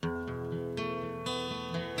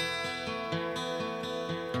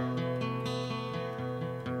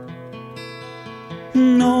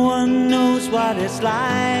No one knows what it's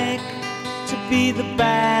like to be the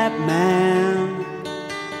bad man,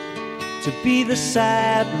 to be the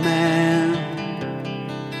sad man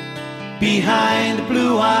behind the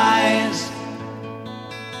blue eyes.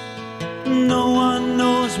 No one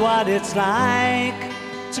knows what it's like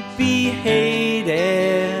to be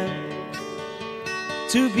hated,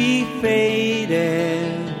 to be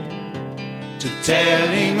faded, to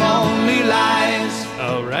telling only lies.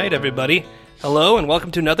 All right, everybody. Hello, and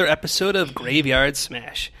welcome to another episode of Graveyard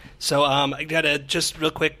Smash. So, I gotta, just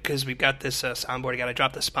real quick, because we've got this soundboard, I gotta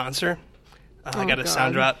drop the sponsor. I got a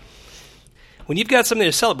sound drop. When you've got something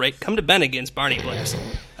to celebrate, come to Bennigan's Barney Blast.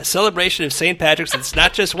 A celebration of St. Patrick's that's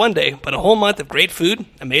not just one day, but a whole month of great food,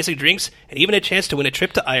 amazing drinks, and even a chance to win a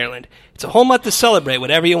trip to Ireland. It's a whole month to celebrate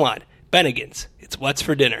whatever you want. Bennigan's. It's what's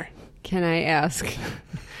for dinner. Can I ask?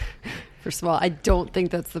 First of all, I don't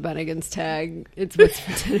think that's the Bennigan's tag. It's what's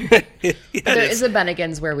for dinner. There is a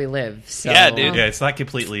Bennigan's where we live. So. Yeah, dude. Yeah, it's not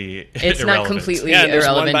completely It's irrelevant. not completely Yeah, there's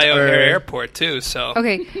irrelevant. one by O'Hare Airport, too. So.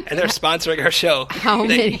 Okay. And they're sponsoring our show. How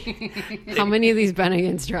many of these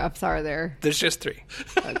Bennigan's drops are there? There's just 3.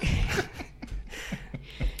 Okay.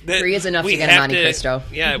 3 is enough to get a Monte Cristo.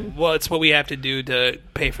 Yeah, well, it's what we have to do to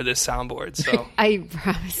pay for this soundboard. So I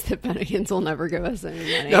promise that Bennigan's will never give us any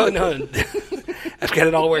money. No. I've got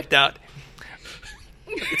it all worked out.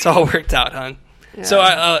 It's all worked out, hon. Yeah. So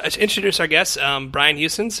let's introduce our guests. Brian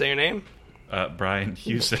Hewson, say your name. Brian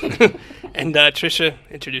Hewson. And Tricia,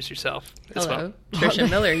 introduce yourself as Hello. well. Tricia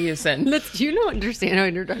Miller Hewson. You don't understand how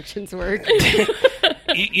introductions work.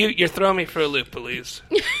 You're throwing me for a loop, Elise.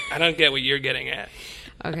 I don't get what you're getting at.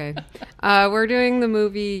 Okay. We're doing the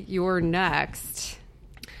movie You're Next.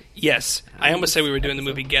 Yes. I almost said we were doing the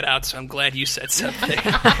movie Get Out, so I'm glad you said something.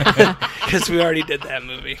 Because we already did that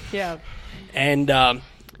movie. Yeah. And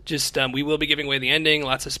we will be giving away the ending,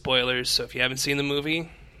 lots of spoilers. So if you haven't seen the movie,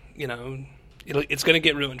 it's going to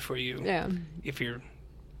get ruined for you. Yeah. If you're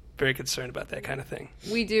very concerned about that kind of thing.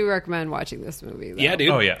 We do recommend watching this movie, though. Yeah, dude.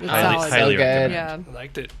 Oh, yeah. It's Highly good. recommend. Yeah. I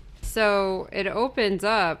liked it. So it opens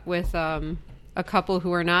up with a couple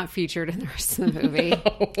who are not featured in the rest of the movie.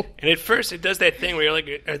 And at first, it does that thing where you're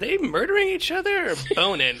like, are they murdering each other or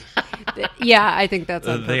boning? Yeah, I think that's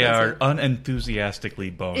on They purpose. are unenthusiastically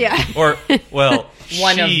boned. Yeah. Or, well,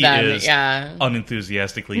 One of she them, is yeah.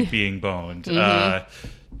 unenthusiastically being boned.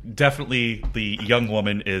 Definitely the young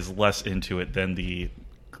woman is less into it than the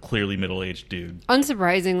clearly middle-aged dude.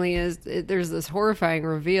 Unsurprisingly, there's this horrifying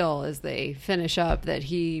reveal as they finish up that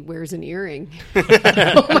he wears an earring.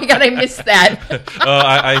 Oh my god, I missed that.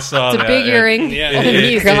 I saw It's that. a big earring. Yeah. And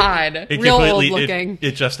he's God. It real completely- old looking.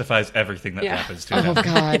 It justifies everything that happens to him. Oh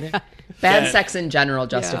god. Bad Yeah. sex in general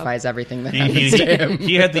justifies everything that He, happens to him.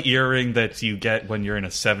 he had the earring that you get when you're in a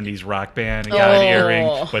 70s rock band. You got an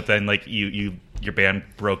earring, but then like your band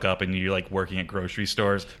broke up and you're like working at grocery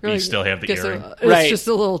stores, but you still have the earring. It's Right. just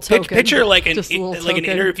a little token. Picture like an Just a little an token.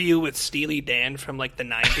 interview with Steely Dan from like the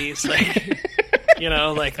 90s.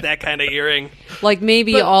 Like, like that kind of earring. Like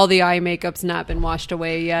maybe But- all the eye makeup's not been washed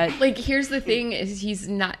away yet. Like, here's the thing: is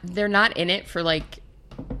they're not in it for like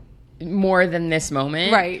more than this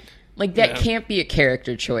moment, Right. Like that can't be a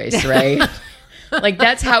character choice, right? Like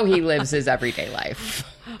that's how he lives his everyday life.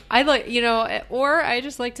 I like, or I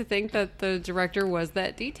just like to think that the director was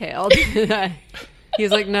that detailed. He's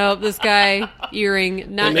like, no, this guy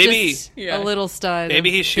earring, not maybe- just a little stud. Maybe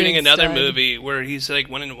he's shooting big another stud. movie where he's like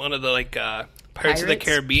one of the like Pirates of the Pirates?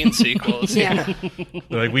 Caribbean sequels. Yeah.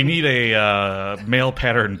 Like we need a male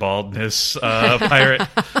pattern baldness pirate.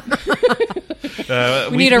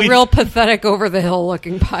 We need a real pathetic, over the hill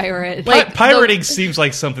looking pirate. Like, pirating seems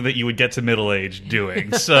like something that you would get to middle age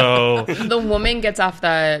doing. So The woman gets off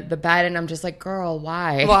the bed, and I'm just like, girl,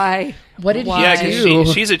 why? Why? What did Why? Yeah, he because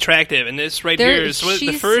do? she's attractive, and this right here is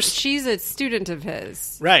the first. She's a student of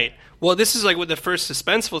his. Right. Well, this is like the first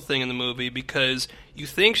suspenseful thing in the movie because you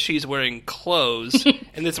think she's wearing clothes,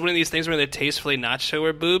 and it's one of these things where they tastefully not show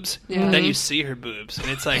her boobs, Yeah. but then you see her boobs, and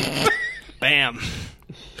it's like, bam,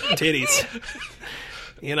 titties.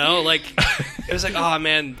 Like it was like, oh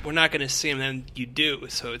man, we're not going to see them. Then you do,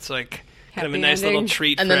 so it's like kind of a Happy nice ending. little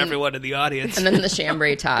treat And for then- everyone in the audience. And then the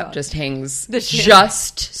chambray top just hangs cham-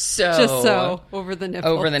 just so over the nipple.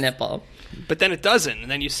 over the nipple. But then it doesn't, and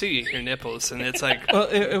then you see your nipples, and it's like, well,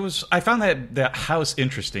 it was. I found that house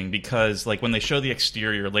interesting because, like, when they show the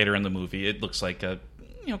exterior later in the movie, it looks like a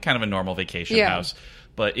kind of a normal vacation house.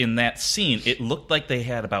 But in that scene, it looked like they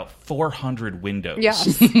had about 400 windows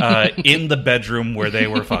Yes. in the bedroom where they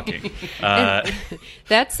were fucking.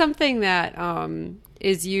 That's something that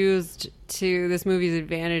is used to this movie's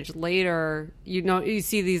advantage later. You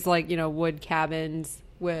see these wood cabins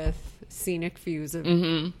with scenic views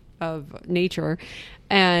of nature.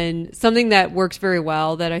 And something that works very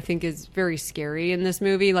well that I think is very scary in this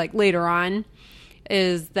movie, like later on,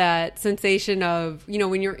 is that sensation of,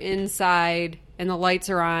 when you're inside and the lights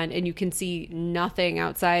are on and you can see nothing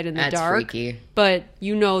outside in the That's dark. freaky. But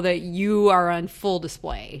you know that you are on full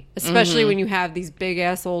display, especially when you have these big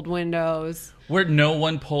ass old windows. Where no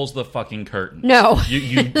one pulls the fucking curtain. No.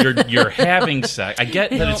 You're having sex. I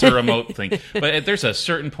get that it's a remote thing, but there's a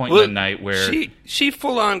certain point in the night where... She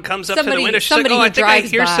full on comes up to the window. She's like, I think I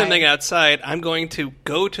hear something outside. I'm going to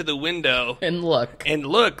go to the window. And look.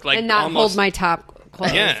 Like, and not almost, hold my top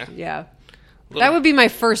closed. Yeah. That would be my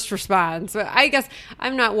first response. But I guess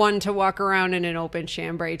I'm not one to walk around in an open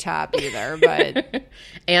chambray top either. But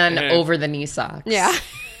and over the knee socks. Yeah.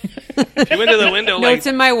 If you went to the window, notes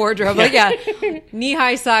in my wardrobe. Like,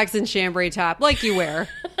 knee-high socks and chambray top, like you wear,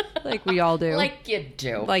 like we all do, like you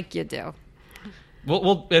do.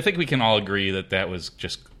 Well, I think we can all agree that was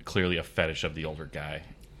just clearly a fetish of the older guy,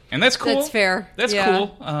 and that's cool. That's fair. That's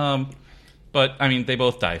cool. But I mean, they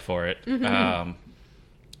both die for it.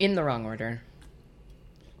 In the wrong order.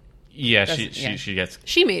 Yeah, she gets...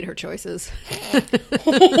 She made her choices.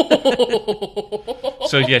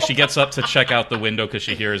 So, yeah, she gets up to check out the window because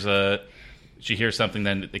she hears something,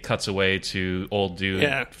 then it cuts away to old dude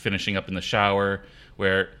finishing up in the shower,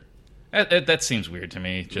 where... That seems weird to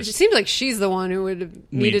me. It seems like she's the one who would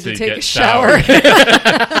have needed to take a shower.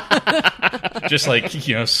 Just like,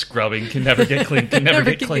 scrubbing can never get clean, can never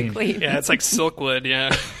get clean. Yeah, it's like Silkwood,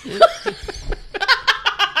 yeah.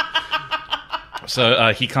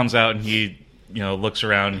 So he comes out and he, looks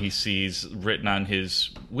around and he sees written on his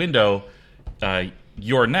window,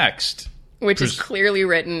 "You're next," which is clearly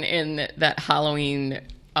written in that Halloween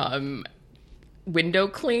window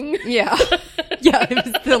cling. Yeah, it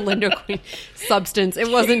was the window cling substance.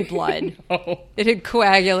 It wasn't blood. No. It had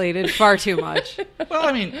coagulated far too much. Well,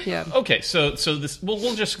 I mean, okay, so this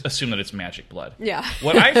we'll just assume that it's magic blood. Yeah.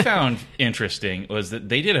 What I found interesting was that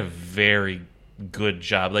they did a very good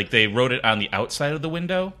job. Like, they wrote it on the outside of the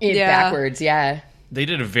window. Backwards, yeah. They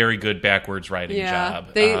did a very good backwards writing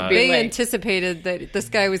job. They anticipated that this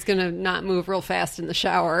guy was going to not move real fast in the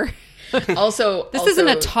shower. Also, this isn't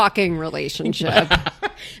a talking relationship.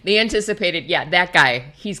 They anticipated, that guy,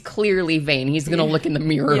 he's clearly vain. He's going to look in the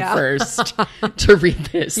mirror first to read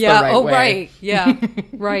this the right way. Right. Yeah,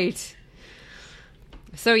 right.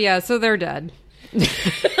 So they're dead.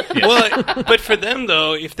 Well, but for them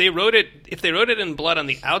though, if they wrote it in blood on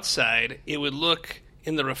the outside, it would look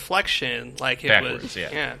in the reflection like it backwards, was.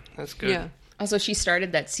 Yeah, that's good. Yeah. Also, she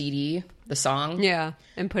started that CD, the song. Yeah,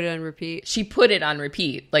 and put it on repeat. She put it on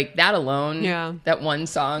repeat. Like, that alone, that one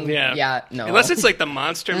song. Yeah, no. Unless it's like the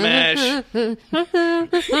Monster Mash. That's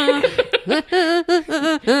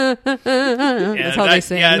how they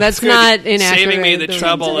sing. That's not inaccurate. Saving me the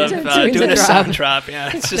trouble of doing a sound drop.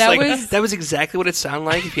 Yeah, it's just that was exactly what it sounded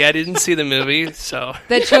like if I didn't see the movie. So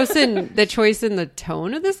that choice in the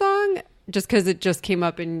tone of the song, just because it just came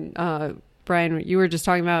up in... Brian, you were just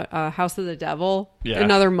talking about House of the Devil,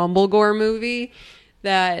 another Mumblegore movie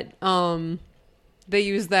that they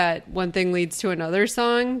use that One Thing Leads to Another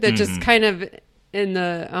song that just kind of in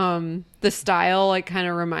the style, like, kind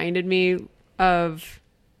of reminded me of,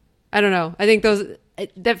 I don't know. I think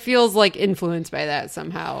that feels like influenced by that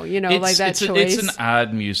somehow, like that choice. It's an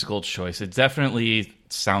odd musical choice. It definitely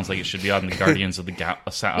sounds like it should be on the Guardians of the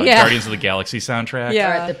Guardians of the Galaxy soundtrack. Yeah,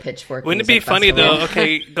 or at the Pitchfork. Wouldn't it be funny though?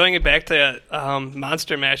 Okay, going back to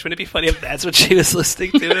Monster Mash, wouldn't it be funny if that's what she was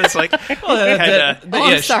listening to? It's like,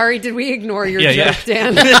 I'm sorry, did we ignore your joke,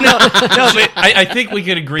 Dan? no, but I think we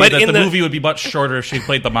could agree that the movie would be much shorter if she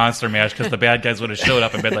played the Monster Mash, because the bad guys would have showed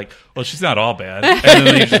up and been like, "Well, she's not all bad," and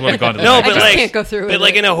then they just would have gone to the I just can't go through. But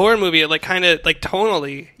like in a horror movie, like kind of like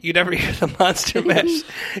tonally, you never hear the Monster Mash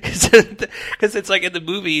because it's like in the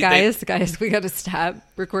movie. Guys, we got to stop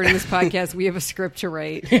recording this podcast. We have a script to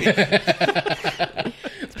write.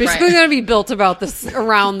 It's basically going to be built around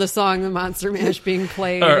the song "The Monster Mash" being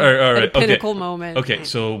played at a pinnacle moment. Okay,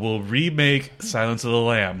 so we'll remake Silence of the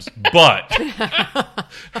Lambs, but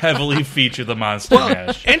heavily feature the Monster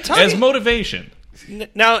Mash as motivation.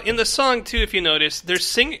 Now, in the song too, if you notice,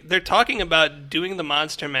 they're talking about doing the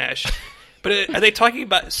Monster Mash, but are they talking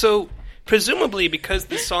about presumably because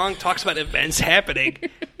the song talks about events happening,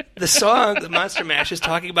 the song, the Monster Mash, is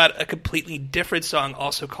talking about a completely different song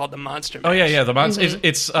also called the Monster Mash. Oh yeah, the Monster.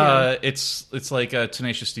 Mm-hmm. It's like a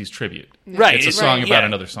Tenacious D's tribute. Right. It's a song about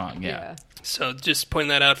another song. Yeah. So just pointing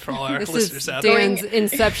that out for all our listeners out there. there. Dan's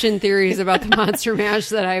Inception theories about the Monster Mash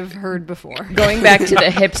that I've heard before. Going back to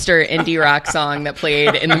the hipster indie rock song that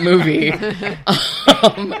played in the movie,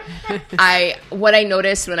 what I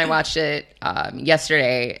noticed when I watched it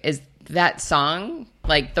yesterday is that song,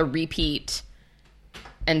 like the repeat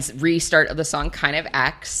and restart of the song, kind of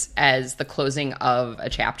acts as the closing of a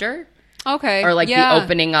chapter. Okay. Or like the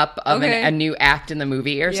opening up of a new act in the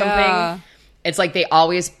movie or something. It's like they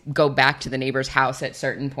always go back to the neighbor's house at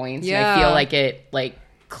certain points. Yeah. And I feel like it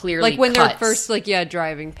clearly like when cuts. They're first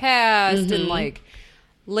driving past and like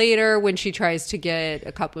later when she tries to get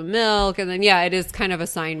a cup of milk, and then it is kind of a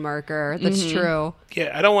sign marker. That's true.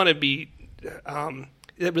 Yeah, I don't want to be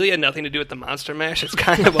it really had nothing to do with the Monster Mash. It's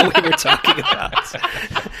kind of what we were talking about.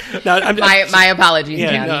 No, my apologies,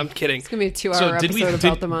 Dan. No, I'm kidding. It's going to be a 2-hour episode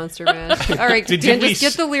about the Monster Mash. All right, Dan, just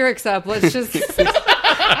get the lyrics up. Let's just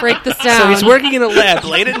break this down. So he's working in a lab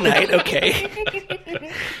late at night. Okay.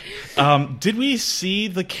 Did we see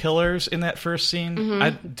the killers in that first scene?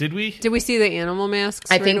 Did we? Did we see the animal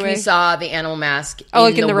masks? I think we saw the animal mask in the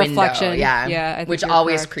window. reflection. Yeah. I think which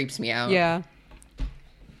always correct. Creeps me out. Yeah.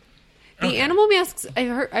 The animal masks,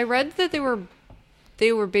 I read that they were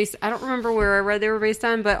based. I don't remember where I read they were based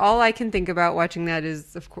on, but all I can think about watching that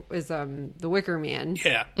is The Wicker Man.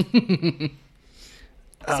 Yeah.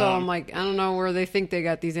 So I'm like, I don't know where they think they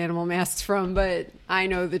got these animal masks from, but I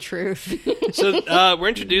know the truth. So we're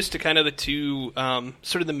introduced to kind of the two,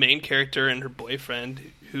 sort of the main character and her boyfriend,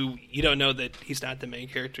 who you don't know that he's not the main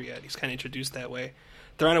character yet. He's kind of introduced that way.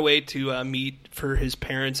 They're on a way to meet for his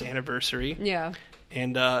parents' anniversary. Yeah.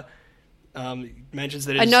 And mentions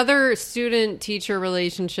that another student-teacher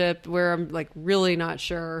relationship where I'm like really not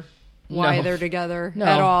sure why they're together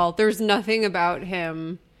at all. There's nothing about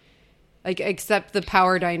him except the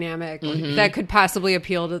power dynamic that could possibly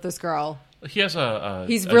appeal to this girl. He has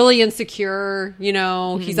he's really insecure,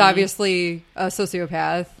 he's obviously a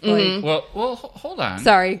sociopath. Well, hold on.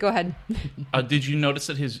 Sorry, go ahead. Did you notice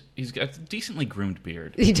that he's got a decently groomed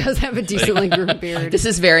beard? He does have a decently groomed beard. This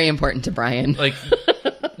is very important to Brian.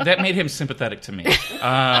 That made him sympathetic to me.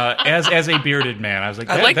 As a bearded man, I was like,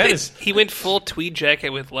 he went full tweed jacket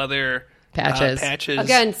with leather patches.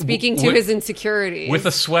 Again, speaking to his insecurity. With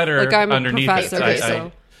a sweater underneath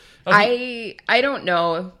it. I don't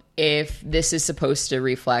know if this is supposed to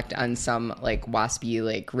reflect on some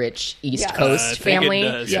waspy, rich East Coast family.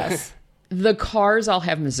 Yes. The cars all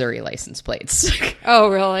have Missouri license plates. Oh,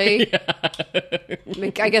 really?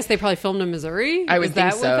 Yeah. I guess they probably filmed in Missouri? I would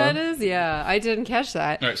think so. Is that what that is? Yeah, I didn't catch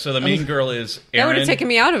that. All right, so the main girl is Erin. That would have taken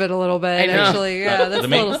me out of it a little bit, actually. Yeah, that's a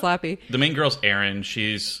little slappy. The main girl's Erin.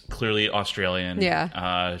 She's clearly Australian.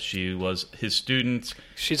 Yeah. She was his student.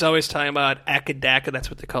 She's always talking about Akadaka. That's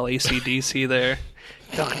what they call AC/DC there.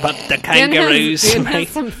 Talking about the kangaroos. Dan has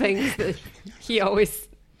some things that he always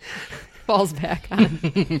falls back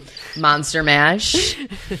on. Monster Mash,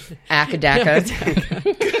 Akadaka.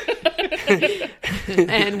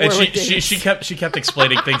 And she kept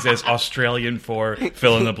explaining things as Australian for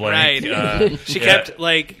fill in the blank. Right. She kept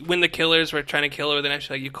when the killers were trying to kill her with a knife, she's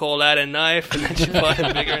like, "You call that a knife?" And then she bought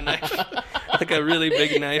a bigger knife, like a really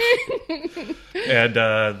big knife. And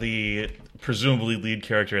the presumably lead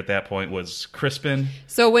character at that point was Crispin.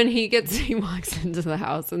 So when he walks into the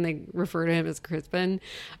house and they refer to him as Crispin,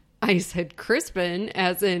 I said Crispin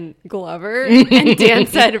as in Glover, and Dan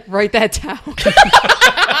said, "Write that down."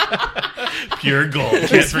 Pure gold.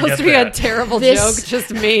 It's supposed to be a terrible joke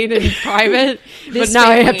just made in private, but now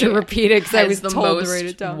I have to repeat it because I was told to write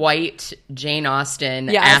it down. White Jane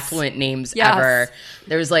Austen affluent names ever.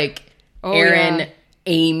 There's Aaron,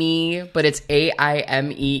 Amy, but it's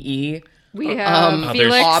Aimee. We have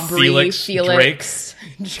Felix, Aubrey, Felix,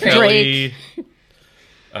 Drake.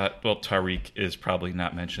 Tariq is probably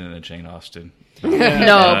not mentioned in a Jane Austen.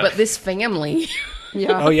 But this family.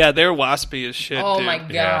 Yeah. Oh yeah, they're waspy as shit. Oh dude. my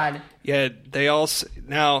god. Yeah, they all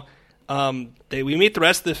now. We meet the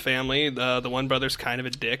rest of the family. The one brother's kind of a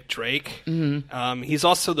dick, Drake. Mm-hmm. He's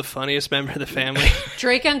also the funniest member of the family.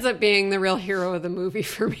 Drake ends up being the real hero of the movie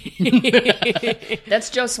for me. That's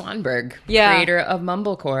Joe Swanberg, creator of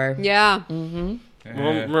Mumblecore. Yeah. Mm-hmm.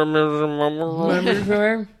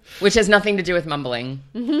 Which has nothing to do with mumbling.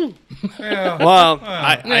 Mm-hmm. Well,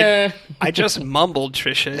 I just mumbled,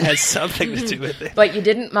 Tricia. It has something to do with it. But you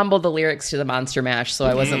didn't mumble the lyrics to the Monster Mash, so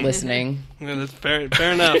I wasn't listening. Yeah, that's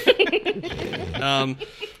fair enough.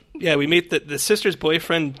 We meet the sister's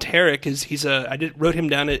boyfriend, Tarek. I wrote him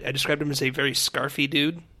down. I described him as a very scarfy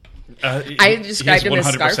dude. I described him as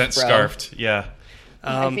 100% scarfed. Yeah.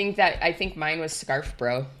 I think mine was Scarf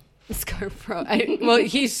Bro. Scarf Pro.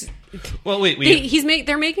 He's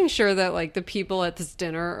they're making sure that like the people at this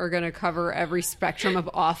dinner are going to cover every spectrum of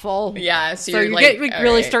awful. Yeah, so you like,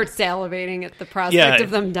 really start salivating at the prospect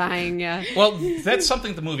of them dying. Yeah. Well, that's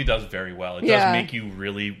something the movie does very well. It does make you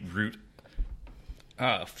really root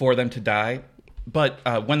for them to die. But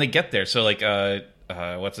when they get there, so like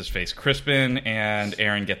what's his face, Crispin and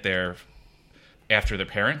Aaron get there after their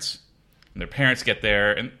parents. And their parents get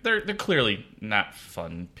there, and they're clearly not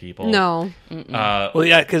fun people. No. Well,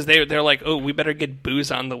 yeah, because they're like, oh, we better get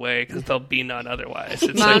booze on the way because there'll be none otherwise.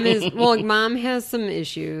 It's Mom has some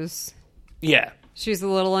issues. Yeah. She's a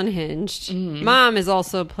little unhinged. Mm-hmm. Mom is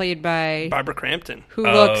also played by Barbara Crampton, who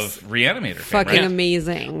looks Reanimator fucking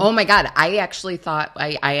amazing. Oh my god! I actually thought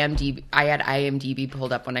I had IMDb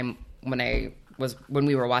pulled up when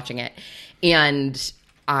we were watching it, and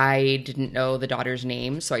I didn't know the daughter's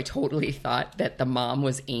name, so I totally thought that the mom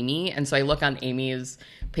was Amy. And so I look on Amy's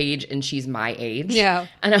page, and she's my age. Yeah.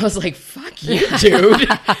 And I was like, fuck you, dude.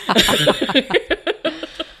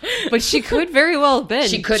 But she could very well have been.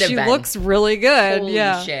 She could have been. She looks really good.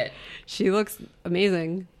 Holy shit. She looks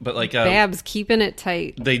amazing. But like Babs keeping it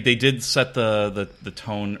tight. They did set the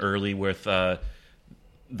tone early with the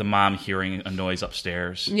mom hearing a noise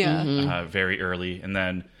upstairs. Yeah. Mm-hmm. Very early. And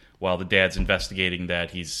then while the dad's investigating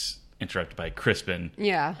that, he's interrupted by Crispin.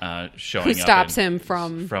 Yeah. Showing who up stops him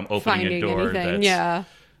from opening a door. Anything. Yeah.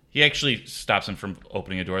 He actually stops him from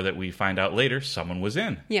opening a door that we find out later someone was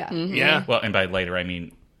in. Yeah. Mm-hmm. Yeah. Well, and by later I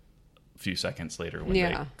mean a few seconds later when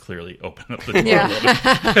they clearly open up the door.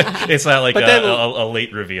 It's not like a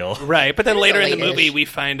late reveal. Right. But then later in the movie we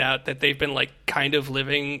find out that they've been like kind of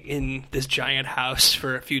living in this giant house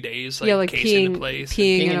for a few days, like casing the place.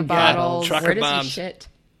 Peeing in a bottle. Trucker Where does bombs. he shit?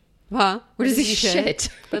 Huh? Where does he shit?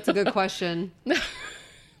 That's a good question.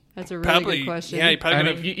 That's a really good question.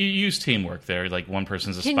 Yeah, you use teamwork there. Like one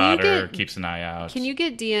person's a spotter, keeps an eye out. Can you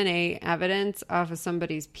get DNA evidence off of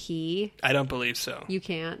somebody's pee? I don't believe so. You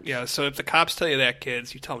can't. Yeah, so if the cops tell you that,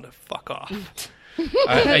 kids, you tell them to fuck off.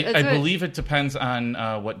 I believe it depends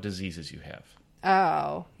on what diseases you have.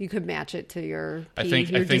 Oh, you could match it to your pee. I think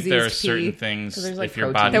there are certain things, like if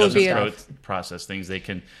your body doesn't process things, they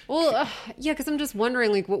can... Well, yeah, because I'm just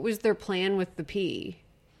wondering, like, what was their plan with the pee?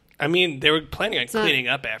 I mean, they were planning on cleaning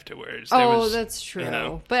up afterwards. That's true. You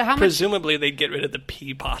know, but how much... Presumably, they'd get rid of the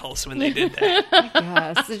pee bottles when they did that.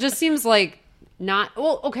 Yes, it just seems like not...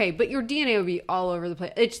 Well, okay, but your DNA would be all over the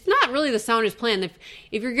place. It's not really the soundest plan.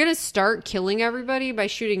 If you're going to start killing everybody by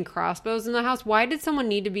shooting crossbows in the house, why did someone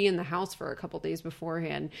need to be in the house for a couple days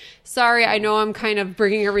beforehand? Sorry, I know I'm kind of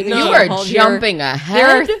bringing everything... You are jumping ahead.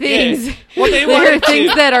 There are things... Yeah. Well, there are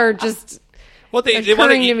things that are just... they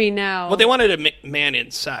wanted to me now. Well, they wanted a man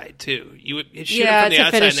inside too. You would shoot him from the to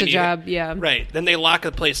outside, finish and then the job. Yeah, right. Then they lock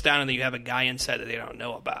the place down, and then you have a guy inside that they don't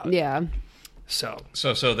know about. Yeah. So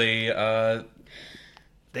they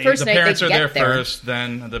first the parents are there first.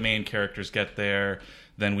 Then the main characters get there.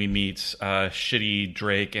 Then we meet shitty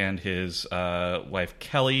Drake and his wife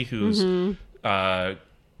Kelly, who's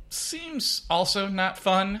seems also not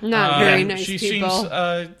fun. Not very nice. She people. seems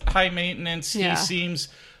high maintenance. Yeah. He seems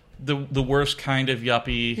the worst kind of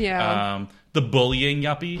yuppie. Yeah. The bullying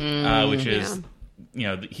yuppie, which is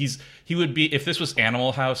he would be, if this was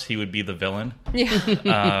Animal House, he would be the villain.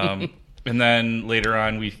 Yeah. And then later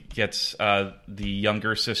on, we get the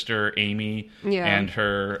younger sister, Amy, and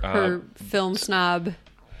her film snob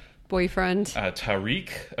boyfriend. Tariq,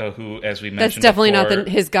 who, as we mentioned That's definitely before, not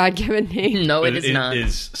his God-given name. No, it is not.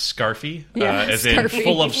 Is Scarfy, as Scarfy. in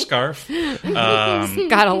full of scarf.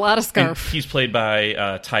 Got a lot of scarf. He's played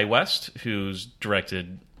by Ty West, who's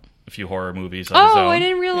directed a few horror movies of his own. I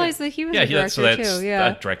didn't realize that he was a director, too.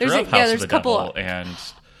 Yeah, director of House of the Devil. And...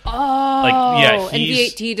 and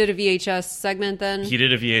he did a VHS segment then? He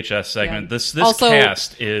did a VHS segment. Yeah. This also,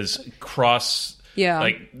 cast is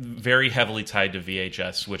very heavily tied to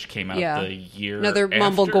VHS, which came out the year another after.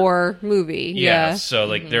 Mumblegore movie. Yeah. So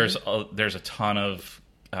there's a ton of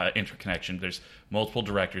interconnection. There's multiple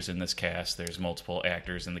directors in this cast. There's multiple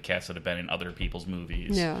actors in the cast that have been in other people's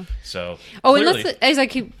movies. Yeah. So and as I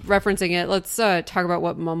keep referencing it, let's talk about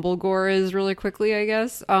what Mumblegore is really quickly, I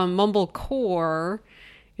guess. Mumblecore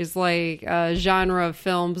is like a genre of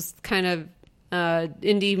films, kind of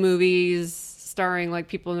indie movies starring like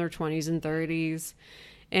people in their 20s and 30s.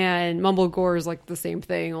 And Mumblegore is like the same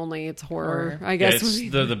thing, only it's horror. I guess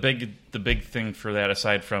it's the big thing for that.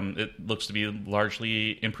 Aside from it looks to be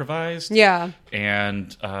largely improvised,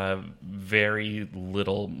 and very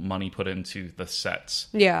little money put into the sets.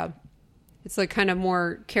 Yeah, it's like kind of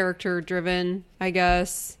more character driven, I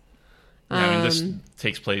guess. Yeah, I mean, this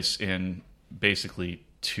takes place in basically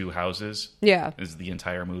two houses. Yeah. Is the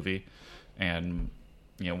entire movie. And,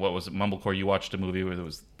 what was it? Mumblecore, you watched a movie where it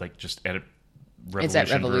was like just at a Revolution. It's at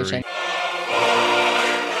Revolution.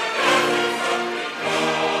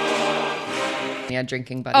 Yeah,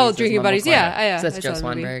 Drinking Buddies. Oh, Drinking Buddies. Yeah. So that's Joe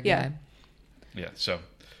Swanberg. Yeah. So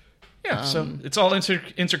it's all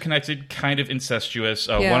interconnected, kind of incestuous.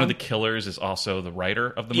 One of the killers is also the writer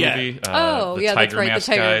of the movie. The Tiger that's right. Mask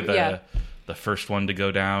The Tiger, guy, the first one to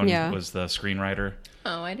go down was the screenwriter.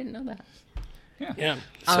 Oh, I didn't know that. Yeah.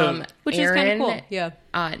 So, which Aaron, is kind of cool. Yeah.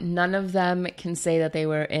 None of them can say that they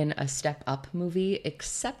were in a Step Up movie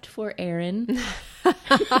except for Aaron.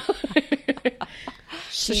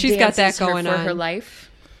 She's got that going for on her life.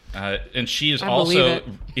 And she is also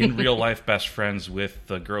in real life best friends with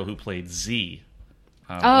the girl who played Z.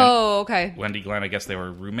 Okay. Wendy Glenn, I guess they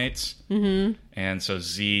were roommates. Mm-hmm. And so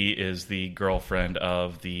Z is the girlfriend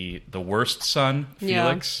of the worst son,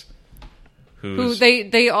 Felix. Who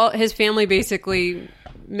they all, his family basically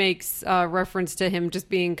makes reference to him just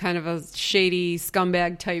being kind of a shady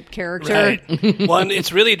scumbag type character. Right. One,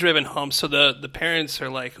 it's really driven home. So the parents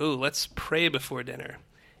are like, "Ooh, let's pray before dinner,"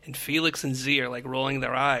 and Felix and Z are like rolling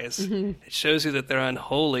their eyes. Mm-hmm. It shows you that they're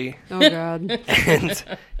unholy. Oh God. And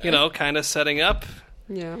kind of setting up.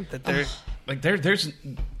 Yeah. That they're like there's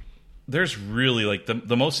really like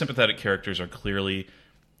the most sympathetic characters are clearly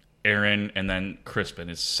Aaron, and then Crispin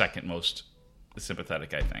is second most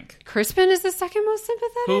sympathetic, I think. Crispin is the second most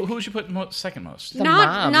sympathetic? Who would you put second most? The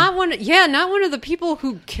mom. Not one of the people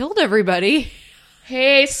who killed everybody.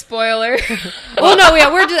 Hey, spoiler. Well, no,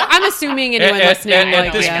 I'm assuming anyone listening.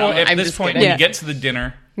 At this point, when you get to the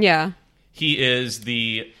dinner, he's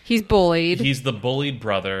bullied. He's the bullied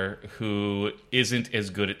brother who isn't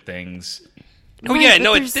as good at things. Oh right, yeah,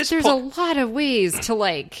 no. At this there's point, a lot of ways to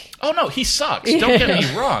like. Oh no, he sucks. Don't get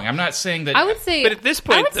me wrong. I'm not saying that. I would say, but at this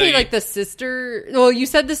point, I would say like the sister. Well, you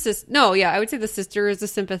said the sister. No, yeah, I would say the sister is a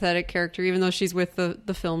sympathetic character, even though she's with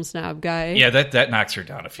the film snob guy. Yeah, that knocks her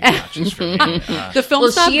down a few notches for me. The film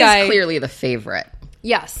snob she guy is clearly the favorite.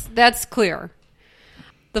 Yes, that's clear.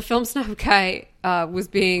 The film snob guy was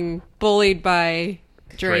being bullied by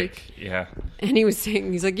Drake. Yeah, and he was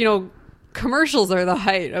saying, he's like, commercials are the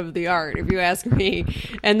height of the art, if you ask me.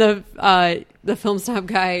 And the film snob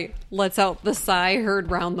guy lets out the sigh heard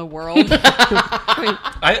round the world.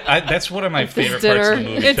 That's one of my favorite parts of the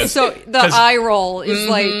movie. It's so the eye roll is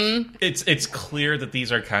like it's clear that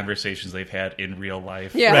these are conversations they've had in real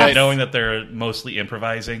life. Yes. Right? Knowing that they're mostly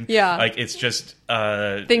improvising. Yeah, like it's just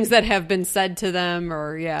things that have been said to them,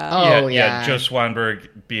 or Joe Swanberg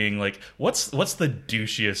being like, what's the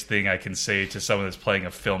douchiest thing I can say to someone that's playing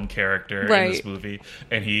a film character in this movie?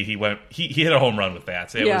 And he hit a home run with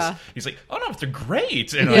that. He's like, oh no, they're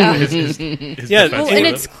great. And his and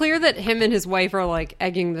it's clear that him and his wife are like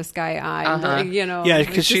egging this guy on. Yeah,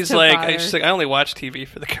 because she's like, I only watch TV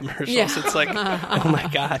for the commercials. Yeah. It's like, oh my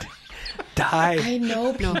God, die. I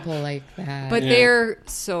know people like that, but they're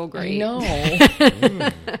so great. I know.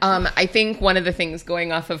 I think one of the things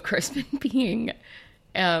going off of Crispin being.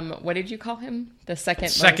 What did you call him? The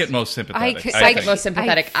second most sympathetic. Second most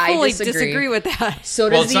sympathetic. I fully disagree with that. So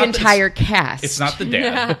does the entire cast. It's not the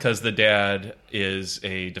dad, because the dad is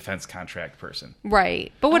a defense contract person.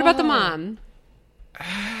 Right. But what about the mom?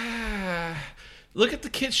 Look at the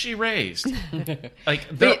kids she raised. Like,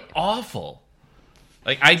 they're awful.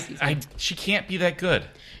 Like, she can't be that good.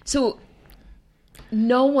 So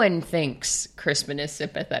no one thinks Crispin is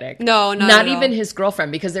sympathetic. No, not even his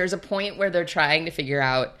girlfriend, because there's a point where they're trying to figure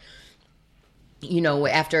out,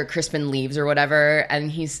 after Crispin leaves or whatever, and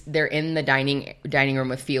they're in the dining room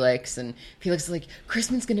with Felix, and Felix is like,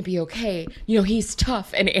 Crispin's going to be okay. He's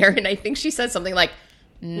tough. And Aaron, I think she said something like,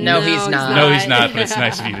 No, he's not. No, he's not, but it's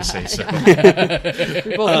nice of you to say so.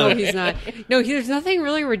 We both know he's not. No, there's nothing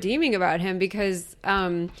really redeeming about him, because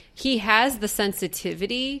he has the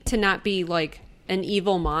sensitivity to not be like an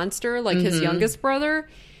evil monster like his youngest brother,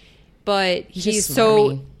 but he's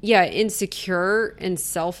so insecure and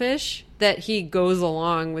selfish that he goes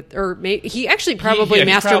along with, or he actually probably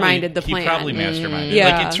masterminded the plan. He probably masterminded.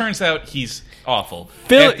 Yeah. Like, it turns out he's awful.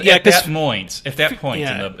 At that point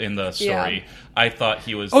in the story, I thought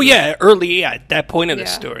he was. At that point in the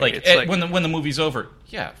story, when the movie's over,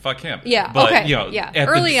 fuck him. Yeah, but, okay.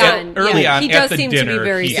 Early on, he does seem to be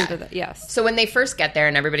very sympathetic. Yes. So when they first get there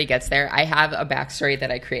and everybody gets there, I have a backstory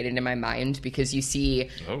that I created in my mind, because you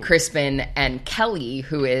see Crispin and Kelly,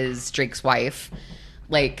 who is Drake's wife,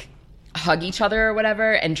 like hug each other or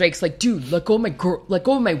whatever, and Drake's like, dude, let go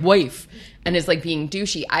of my wife, and is like being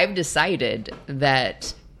douchey. I've decided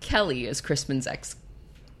that Kelly is Crispin's ex.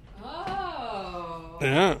 Oh.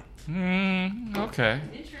 Yeah. Okay.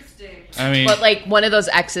 Interesting. I mean, but like one of those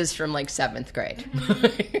exes from like 7th grade.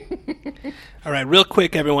 All right, real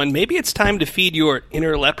quick, everyone. Maybe it's time to feed your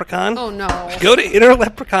inner leprechaun. Oh, no. Go to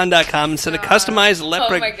innerleprechaun.com instead of customized Oh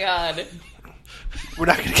leprechaun. my god. We're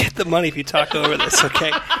not going to get the money if you talk over this,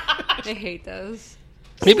 okay? I hate this.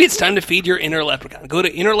 Maybe it's time to feed your inner leprechaun. Go to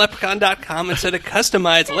innerleprechaun.com and send a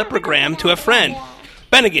customized lepregram to a friend.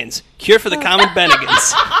 Bennigan's, cure for the common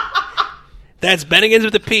Bennigan's. That's Bennigan's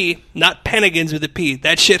with a P, not Pennigan's with a P.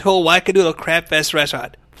 That shithole wackadoodle crapfest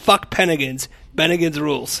restaurant. Fuck Pennigan's. Bennigan's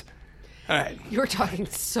rules. All right. You were talking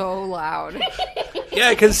so loud.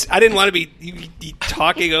 Yeah, because I didn't want to be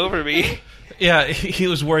talking over me. yeah, he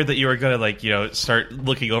was worried that you were going to, start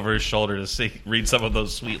looking over his shoulder to read some of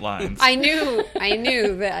those sweet lines. I knew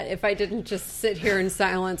that if I didn't just sit here in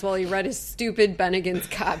silence while he read his stupid Bennigan's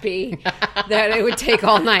copy, that it would take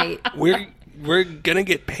all night. We're gonna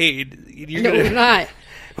get paid. We're not.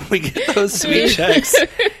 When we get those sweet checks,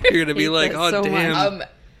 you're gonna be like, "Oh so damn."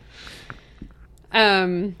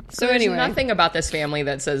 So There's anyway, nothing about this family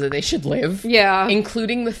that says that they should live. Yeah.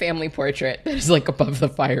 Including the family portrait that is like above the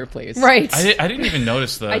fireplace. right? I didn't even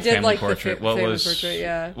notice the I did family like portrait. the What family was portrait.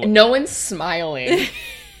 Yeah. No one's smiling.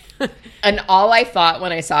 And all I thought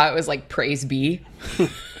when I saw it was like, praise be.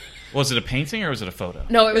 Was it a painting or was it a photo?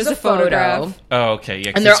 No, it was a photograph. Oh, okay.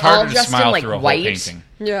 Yeah, 'cause And they're it's harder all to dressed in, smile like, through a whole white. painting.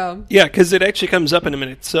 Yeah. Yeah, because it actually comes up in a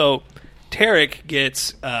minute. So Tarek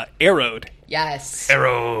gets arrowed, Yes.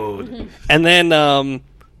 Arrowed. and then the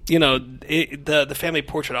family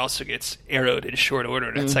portrait also gets arrowed in short order,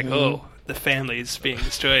 and it's like, oh, the family's being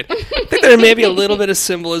destroyed. I think there may be a little bit of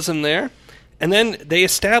symbolism there. And then they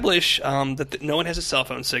establish that no one has a cell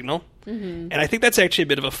phone signal. Mm-hmm. And I think that's actually a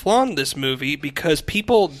bit of a flaw in this movie because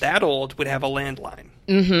people that old would have a landline.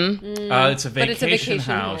 Mm-hmm. It's a vacation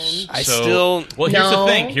house. home. Well, No.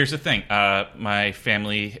 Here's the thing. My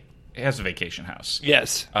family has a vacation house.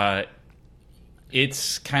 Yes.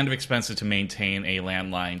 It's kind of expensive to maintain a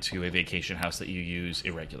landline to a vacation house that you use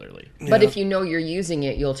irregularly. But if you know you're using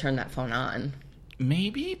it, you'll turn that phone on.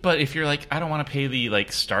 Maybe, but if you're like, I don't want to pay the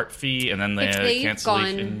start fee and then the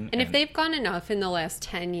cancellation. If they've gone enough in the last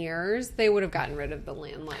 10 years, they would have gotten rid of the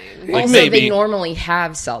landline. Like Also, maybe. they normally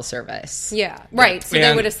have cell service. Yeah, right. So they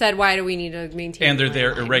And- would have said, "Why do we need to maintain?" And they're the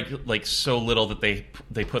there landline? irregular, so little that they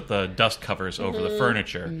put the dust covers over the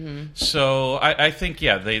furniture. Mm-hmm. So I think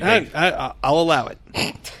I'll allow it.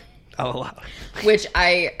 I'll allow it. Which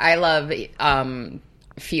I love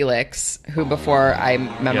Felix, who before I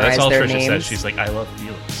that's memorized all their Tricia names. says. She's like, I love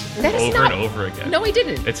Felix That is over not- and over again. No, I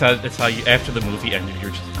didn't. It's how you after the movie ended,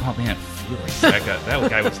 you're just like, oh man, Felix.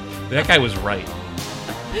 That guy was right.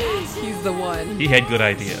 He's the one. He had good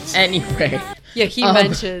ideas. Anyway. Yeah, he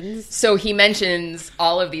mentions. So he mentions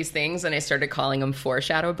all of these things, and I started calling him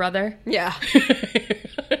Foreshadow Brother. Yeah,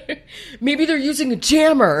 Maybe they're using a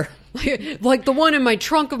jammer. like the one in my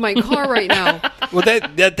trunk of my car right now. Well,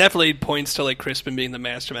 that definitely points to Crispin being the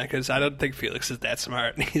mastermind because I don't think Felix is that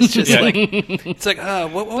smart. He's just it's like,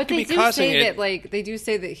 what But could they be do causing say it? that, they do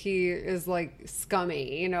say that he is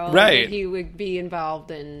scummy, Right. That he would be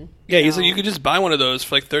involved in. Yeah, he's like, you could just buy one of those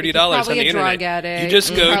for $30 on probably the a internet. drug addict. You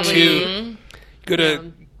just go Probably-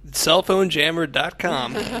 to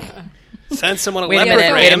cellphonejammer.com. Send someone a Wait a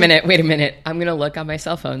leprechaun. minute. I'm going to look on my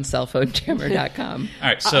cell phone, cellphonejammer.com. All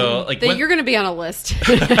right, so you're going to be on a list.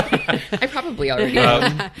 I probably already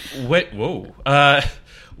am.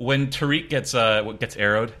 when Tariq gets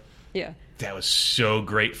arrowed, Yeah. that was so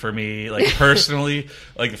great for me. Personally,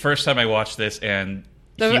 the first time I watched this, and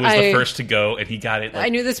he was the first to go, and he got it. I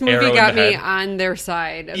knew this arrow movie in got the me head. on their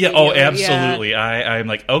side. Yeah. Oh, absolutely. Yeah. I'm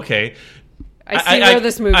like, okay. I see where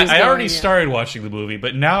this movie's I already going, started watching the movie,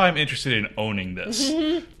 but now I'm interested in owning this.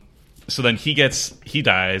 So then he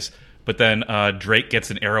dies, but then Drake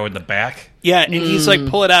gets an arrow in the back. Yeah, and he's like,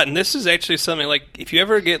 pull it out. And this is actually something if you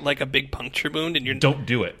ever get a big puncture wound and Don't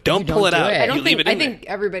do it. don't pull it do out. it. You leave it I in think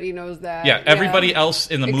everybody knows that. Yeah, everybody else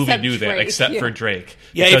in the movie Except knew that Drake, except yeah. for Drake.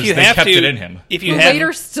 Yeah, because if you they have kept to, it in him. If you Who have,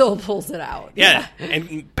 later still pulls it out. yeah,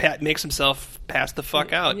 and Pat makes himself pass the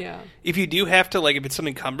fuck out. Yeah. If you do have to, if it's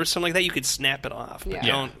something cumbersome like that, you could snap it off. But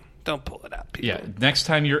Yeah. don't pull it out, people. Yeah, next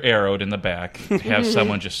time you're arrowed in the back, have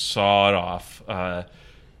someone just saw it off,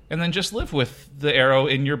 and then just live with the arrow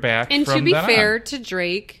in your back. And from to be then fair on. to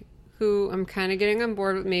Drake, who I'm kind of getting on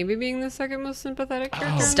board with maybe being the second most sympathetic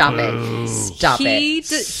character. Stop it.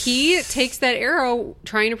 He takes that arrow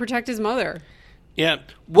trying to protect his mother. Yeah.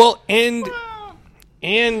 Well, and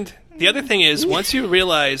the other thing is, once you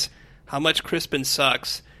realize how much Crispin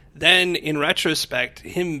sucks, then in retrospect,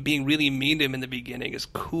 him being really mean to him in the beginning is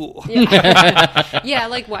cool.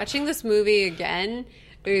 Yeah, watching this movie again,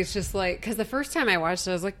 it was just because the first time I watched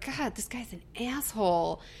it, I was like, God, this guy's an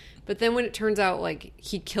asshole. But then when it turns out like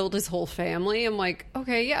he killed his whole family, I'm like,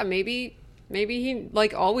 okay, yeah, maybe he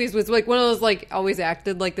like always was like one of those like always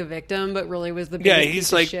acted like the victim, but really was the biggest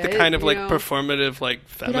he's like shit, the kind of like performative like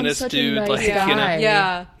feminist dude, nice like guy.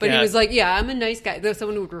 Yeah, but he was like, yeah, I'm a nice guy. There's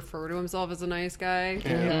someone who would refer to himself as a nice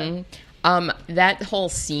guy. That whole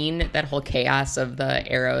scene, that whole chaos of the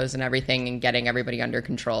arrows and everything, and getting everybody under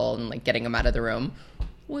control and like getting them out of the room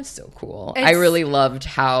was so cool. I really loved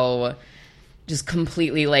how just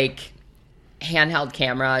completely like handheld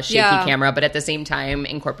camera, shaky camera, but at the same time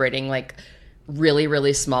incorporating like really,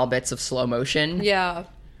 really small bits of slow motion. The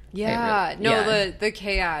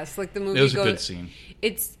chaos, like the movie it was a good scene.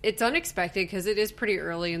 It's unexpected because it is pretty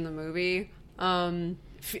early in the movie.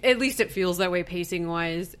 At least it feels that way pacing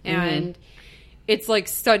wise, and it's like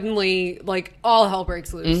suddenly like all hell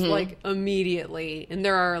breaks loose like immediately, and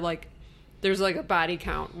there's like a body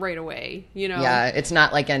count right away, you know. Yeah, it's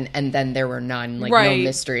not like and then there were none, like no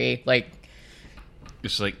mystery, like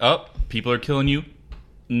it's like, oh, people are killing you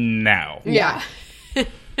now. Yeah.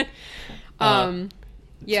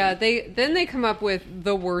 They come up with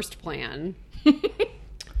the worst plan.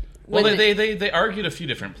 Well, they argued a few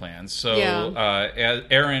different plans. So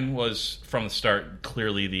Erin was, from the start,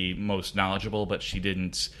 clearly the most knowledgeable, but she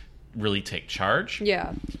didn't really take charge.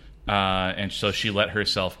 Yeah. And so she let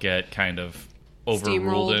herself get kind of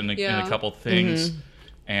overruled in a couple things.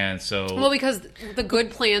 And so... Well, because the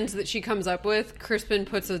good plans that she comes up with, Crispin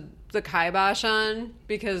puts the kibosh on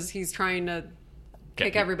because he's trying to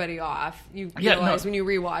pick everybody off. You realize when you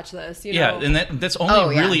rewatch this, you know. Yeah, and that's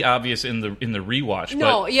only really obvious in the rewatch.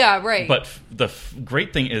 But the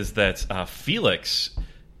great thing is that Felix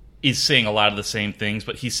is saying a lot of the same things,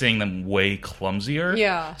 but he's saying them way clumsier.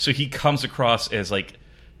 Yeah. So he comes across as like,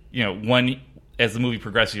 you know, as the movie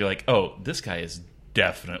progresses, you're like, oh, this guy is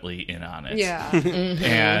definitely in on it. Yeah.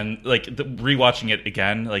 And like rewatching it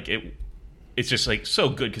again, like it's just like so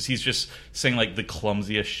good because he's just saying like the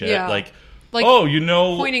clumsiest shit, like oh, you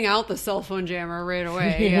know, pointing out the cell phone jammer right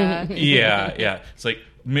away. Yeah. It's like,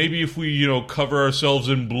 maybe if we, you know, cover ourselves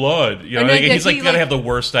in blood, you know, he's like gotta have the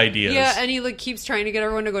worst ideas. Yeah, and he like keeps trying to get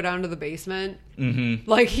everyone to go down to the basement.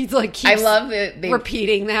 Like he's like keeps I love it.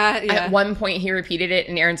 Repeating that. Yeah. At one point, he repeated it,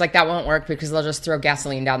 and Aaron's like, "That won't work because they'll just throw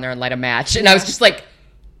gasoline down there and light a match." And I was just like,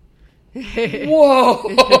 "Whoa!"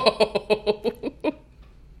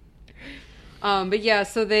 But yeah,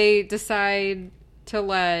 so they decide to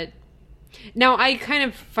let. Now, I kind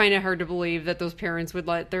of find it hard to believe that those parents would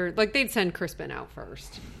let they'd send Crispin out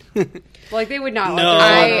first. Like, they would not let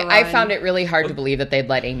I found it really hard to believe that they'd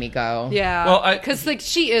let Amy go. Yeah. Well, because, like,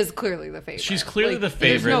 she is clearly the favorite. She's clearly the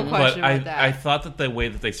favorite, there's no question but about that. I thought that the way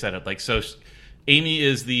that they said it, like, so Amy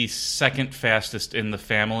is the second fastest in the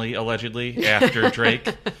family, allegedly, after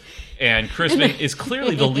Drake. And Crispin is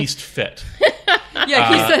clearly the least fit. Yeah,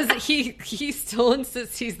 he says he still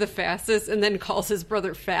insists he's the fastest and then calls his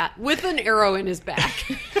brother fat with an arrow in his back.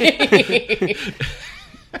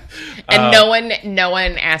 And no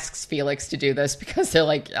one asks Felix to do this because they're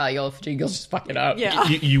like, you'll just fuck it up. Yeah.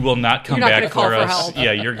 You will not come not back for us. Help.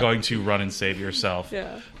 Yeah, you're going to run and save yourself.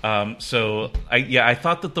 Yeah. So I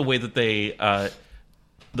thought that the way that they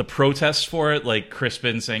the protests for it, like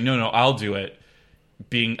Crispin saying, no, I'll do it,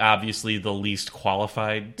 being obviously the least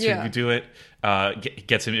qualified to do it,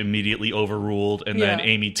 gets him immediately overruled, and then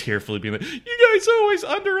Amy tearfully being like, "You guys always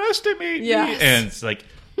underestimate me," and it's like,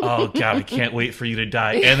 "Oh God, I can't wait for you to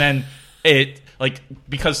die." And then it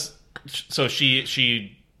so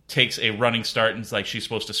she takes a running start and it's like she's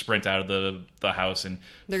supposed to sprint out of the house and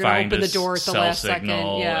they're gonna find open a the door at the cell last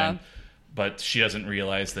signal, second, but she doesn't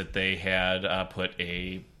realize that they had put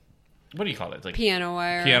a, what do you call it? Like piano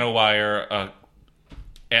wire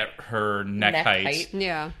at her neck height.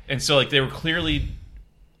 Yeah. And so like they were clearly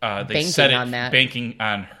they set it banking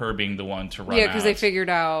on her being the one to run out. Yeah, because they figured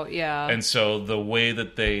out, And so the way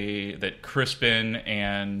that Crispin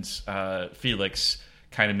and Felix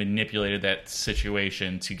kind of manipulated that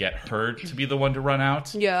situation to get her to be the one to run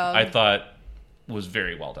out, I thought was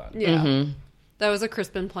very well done. Yeah. Mm-hmm. That was a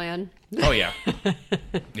Crispin plan. Oh, yeah.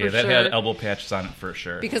 That had elbow patches on it for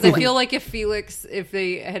sure. Because I feel like if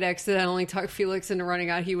they had accidentally talked Felix into running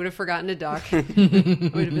out, he would have forgotten to duck.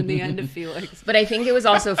 It would have been the end of Felix. But I think it was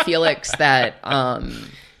also Felix that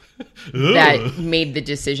that made the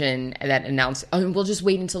decision, that announced, we'll just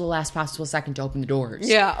wait until the last possible second to open the doors.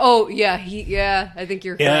 Yeah. Oh, yeah. I think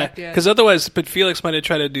you're correct. Yeah. Because otherwise, but Felix might have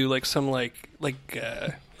tried to do like some like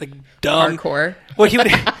dumb hardcore. Well, he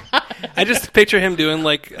would. I just picture him doing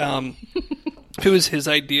like if it was his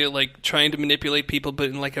idea, like trying to manipulate people, but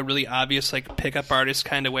in like a really obvious like pickup artist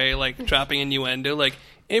kind of way, like dropping innuendo, like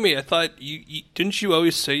Amy, I thought you didn't you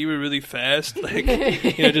always say you were really fast? Like,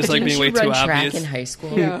 just like being way too run track obvious in high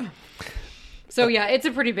school. Yeah. So yeah, it's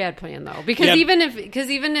a pretty bad plan though, because even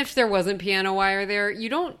if there wasn't piano wire there,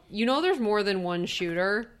 there's more than one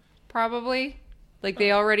shooter probably. Like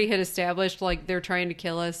they already had established like they're trying to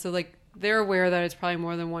kill us, so like they're aware that it's probably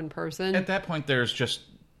more than one person. At that point,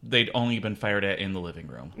 they'd only been fired at in the living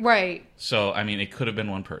room, right? So I mean, it could have been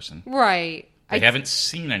one person, right? They haven't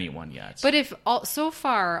seen anyone yet. But if so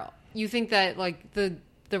far you think that like the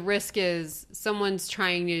risk is someone's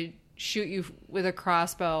trying to shoot you with a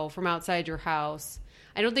crossbow from outside your house,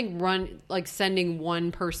 I don't think sending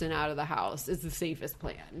one person out of the house is the safest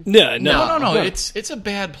plan. No. It's a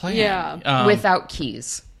bad plan. Yeah, without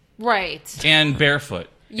keys, right? And barefoot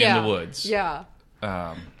in the woods. Yeah.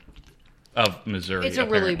 Of Missouri. It's a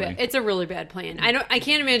really bad plan. I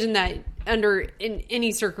can't imagine that in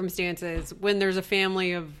any circumstances when there's a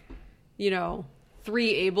family of 3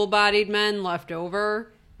 able-bodied men left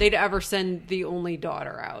over, they'd ever send the only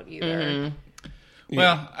daughter out either. Mm-hmm.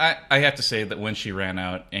 Well, I have to say that when she ran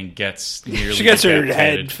out and gets nearly she gets her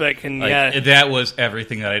head fucking that was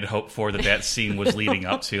everything that I'd hoped for that scene was leading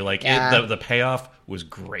up to. Like the payoff was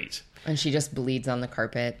great. And she just bleeds on the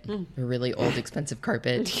carpet, a really old, expensive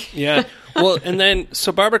carpet. Yeah. Well, and then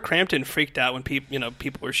so Barbara Crampton freaked out when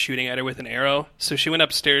people were shooting at her with an arrow. So she went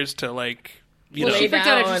upstairs to she freaked out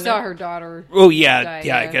after she saw her daughter. Oh yeah,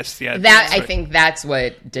 I guess I think that's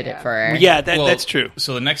what did it for her. Yeah, that's true.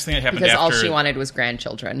 So the next thing that happened because after, all she wanted was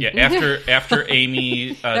grandchildren. Yeah, after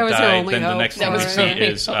Amy died, then the next thing we see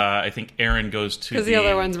is I think Aaron goes to because the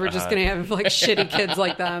other ones were just going to have shitty kids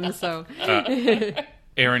like them. So.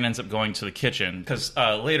 Aaron ends up going to the kitchen because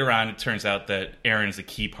later on it turns out that Aaron is a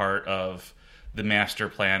key part of the master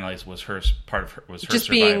plan. Was her survival. Just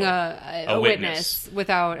being a witness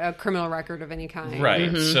without a criminal record of any kind.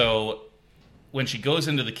 Right. Mm-hmm. So when she goes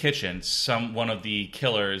into the kitchen, one of the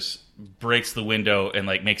killers breaks the window and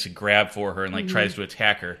makes a grab for her and tries to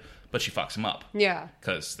attack her, but she fucks him up. Yeah.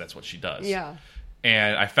 Because that's what she does. Yeah.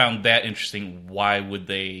 And I found that interesting. Why would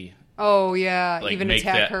they? Oh yeah, even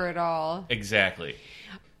attack her at all? Exactly.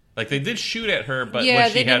 They did shoot at her, but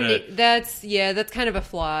when she had that's kind of a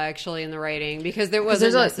flaw actually in the writing because there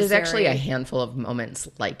wasn't there's actually a handful of moments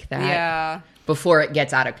like that. Yeah. Before it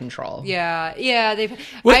gets out of control. Yeah.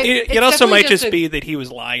 It also might just be that he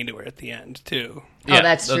was lying to her at the end too. Yeah, oh,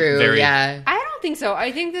 that's true. Yeah. I don't think so.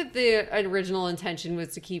 I think that the original intention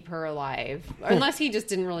was to keep her alive. Unless he just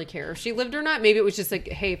didn't really care if she lived or not. Maybe it was just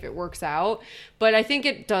hey, if it works out. But I think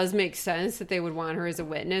it does make sense that they would want her as a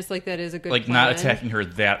witness. That is a good plan. Not attacking her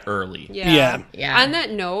that early. Yeah. On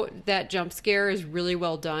that note, that jump scare is really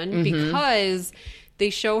well done because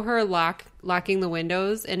they show her locking the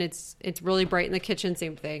windows, and it's really bright in the kitchen.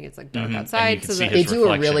 Same thing. It's dark outside. So they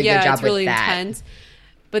do a really good job it's really with that. Intense.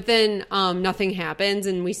 But then nothing happens,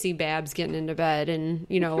 and we see Babs getting into bed and,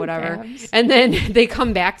 whatever. Babs. And then they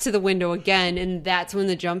come back to the window again, and that's when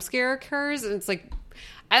the jump scare occurs. And it's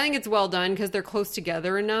I think it's well done because they're close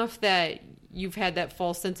together enough that you've had that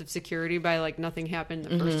false sense of security by like nothing happened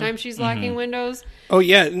the first time she's locking windows. Oh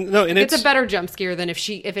yeah, no, and it's a better jump scare than if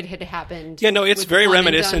it had happened. Yeah, no, it's very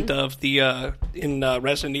reminiscent of the in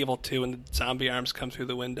Resident Evil 2 when the zombie arms come through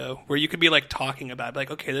the window, where you could be like talking about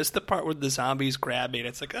like, okay, this is the part where the zombies grab me, and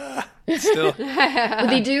it's like still. Well,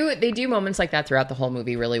 they do moments like that throughout the whole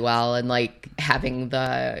movie really well, and like having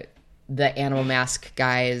the animal mask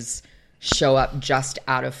guys show up just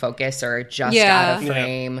out of focus or just out of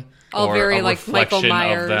frame. Yeah. All very like Michael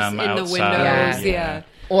Myers in the windows. Yeah.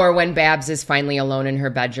 Or when Babs is finally alone in her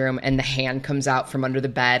bedroom and the hand comes out from under the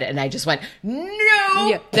bed, and I just went, no!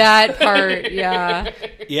 Yeah, that part, yeah.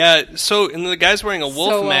 Yeah, so, and the guy's wearing a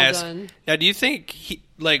wolf mask. Done. Now, do you think,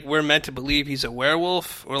 we're meant to believe he's a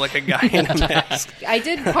werewolf or like a guy in a mask? I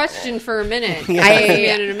did question for a minute. Is he a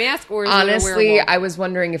man in a mask or is honestly, it a werewolf? I was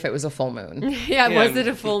wondering if it was a full moon. Yeah, was it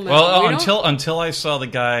a full moon? Well, until I saw the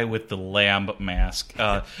guy with the lamb mask,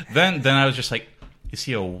 then I was just like, is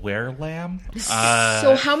he a were-lamb?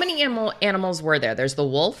 So how many animals were there? There's the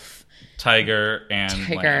wolf, tiger, and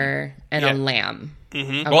a lamb.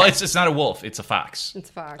 Mm-hmm. Okay. Well, it's not a wolf. It's a fox. It's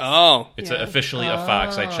a fox. Oh. It's officially a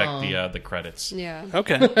fox. I checked the credits. Yeah.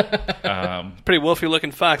 Okay. Pretty wolfy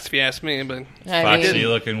looking fox, if you ask me. But foxy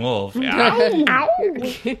looking wolf. Ow.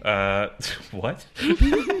 What?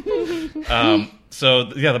 So,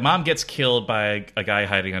 the mom gets killed by a guy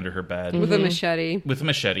hiding under her bed. With a machete. With a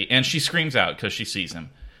machete. And she screams out because she sees him.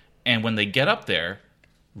 And when they get up there,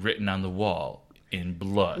 written on the wall in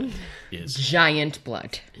blood is... giant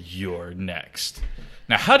blood. You're next.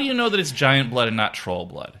 Now, how do you know that it's giant blood and not troll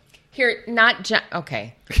blood? Here, not...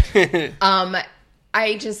 Okay.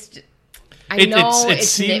 I I know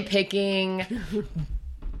it's nitpicking,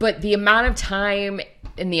 but the amount of time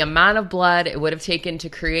and the amount of blood it would have taken to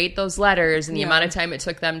create those letters and the amount of time it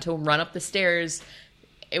took them to run up the stairs,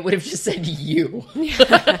 it would have just said you.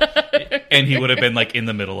 And he would have been like in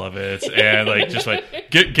the middle of it and like just like,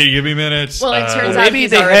 can you give me minutes? Well, it turns out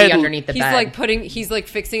he's already underneath the bed. He's like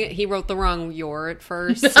fixing it. He wrote the wrong "your" at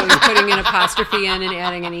first, so he's putting an apostrophe in and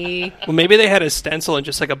adding an E. Well, maybe they had a stencil and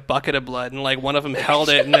just like a bucket of blood, and like one of them held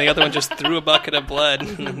it, and the other one just threw a bucket of blood.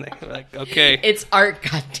 And they were like, okay, it's art.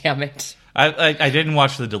 God damn it! I didn't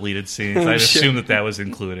watch the deleted scenes. I assumed that was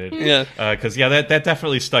included. Yeah, because that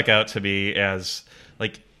definitely stuck out to me as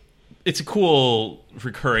like. It's a cool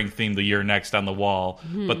recurring theme, the "You're Next" on the wall,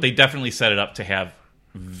 but they definitely set it up to have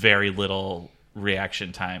very little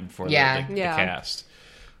reaction time for the cast.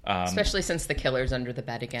 Especially since the killer's under the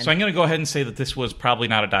bed again. So I'm going to go ahead and say that this was probably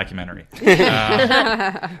not a documentary.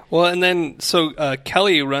 Well, and then, so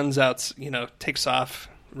Kelly runs out, takes off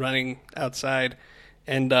running outside,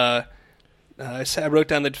 and I wrote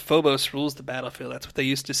down that Phobos rules the battlefield. That's what they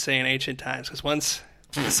used to say in ancient times, because once...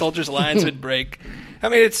 the soldiers' lines would break. I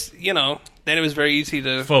mean, it's, then it was very easy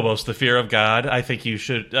to... Phobos, the fear of God. I think you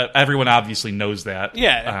should... everyone obviously knows that.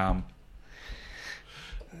 Yeah.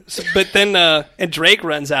 But then... and Drake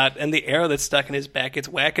runs out, and the arrow that's stuck in his back gets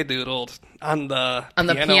wackadoodled on the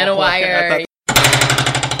piano wire.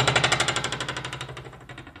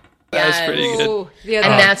 That was pretty good. Yeah,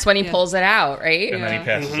 and that's when he pulls it out, right? And then he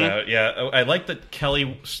passes out. Yeah. I like that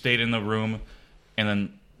Kelly stayed in the room and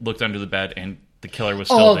then looked under the bed and... the killer was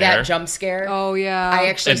still there. Oh, that jump scare. Oh, yeah. I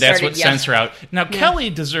actually that's what sends her out. Now, Kelly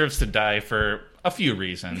deserves to die for a few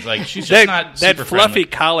reasons. Like, she's just not super that fluffy friendly.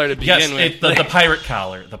 collar to begin with. The pirate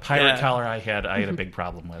collar. The pirate collar I had a big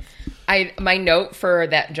problem with. My note for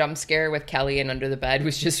that jump scare with Kelly and under the bed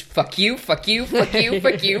was just, fuck you, fuck you, fuck you,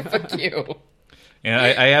 fuck you, fuck you. And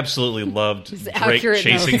I absolutely loved Drake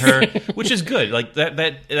chasing her, which is good. Like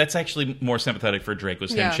that's actually more sympathetic for Drake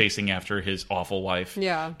was him chasing after his awful wife.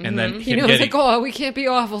 Yeah, and then he knows like, oh, we can't be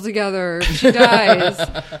awful together. If she dies.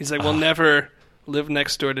 He's like, we'll never live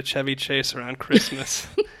next door to Chevy Chase around Christmas.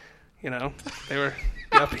 They were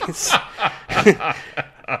yuppies.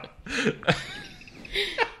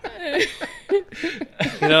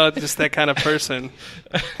 Just that kind of person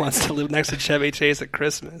wants to live next to Chevy Chase at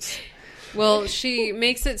Christmas. Well, she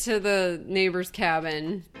makes it to the neighbor's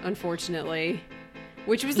cabin, unfortunately,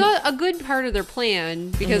 which was a good part of their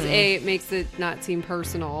plan because A, it makes it not seem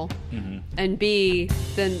personal, and B,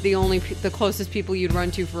 then the closest people you'd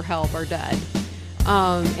run to for help are dead,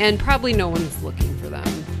 and probably no one's looking for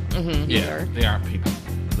them. Either. Yeah, they aren't people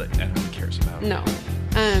that anyone cares about. No.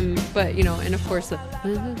 But and of course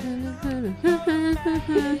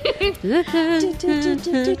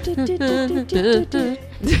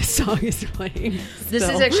this song is playing. This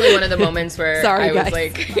is actually one of the moments where I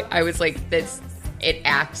was like this. It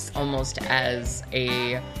acts almost as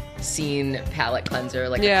a scene palette cleanser,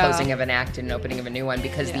 like a closing of an act and an opening of a new one,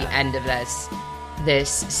 because the end of this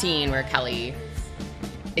scene where Kelly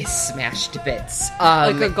is smashed to bits,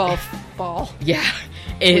 like a golf ball. Yeah,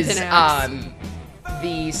 is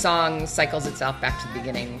the song cycles itself back to the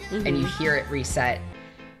beginning, and you hear it reset,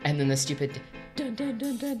 and then the stupid dun dun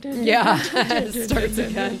dun dun dun. Yeah, it starts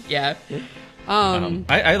again. Yeah.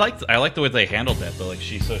 I like the way they handled that though. Like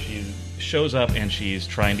she shows up and she's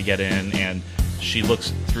trying to get in, and she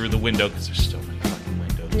looks through the window because there's so many fucking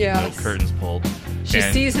windows. Yes. No curtains pulled. She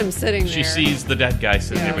sees him sitting there. She sees the dead guy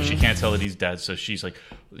sitting there, but she can't tell that he's dead. So she's like,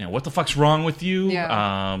 what the fuck's wrong with you?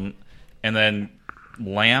 Yeah. And then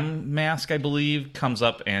Lamb Mask, I believe, comes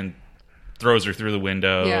up and throws her through the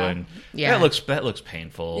window, and that looks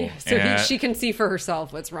painful. Yeah, so she can see for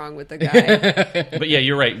herself what's wrong with the guy. But yeah,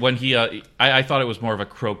 you're right. When he, I thought it was more of a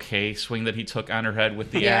croquet swing that he took on her head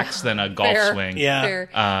with the axe than a golf swing. Yeah,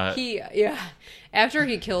 After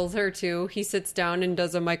he kills her too, he sits down and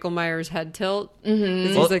does a Michael Myers head tilt.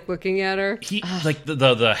 He's like looking at her. He like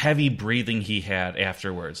the heavy breathing he had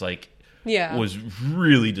afterwards, was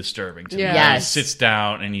really disturbing to me. Yes. He sits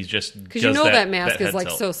down and he's just because that mask is like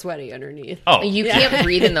tilt. So sweaty underneath. Oh, you can't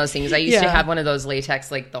breathe in those things. I used to have one of those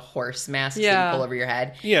latex, like the horse masks that you pull over your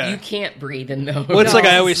head. Yeah, you can't breathe in those. Well, it's like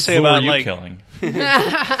I always say Who about are you killing.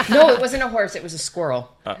 No, it wasn't a horse. It was a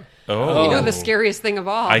squirrel. The scariest thing of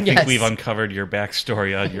all. I think we've uncovered your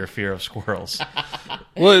backstory on your fear of squirrels.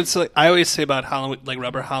 Well, it's like I always say about Halloween, like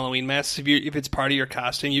rubber Halloween masks. If it's part of your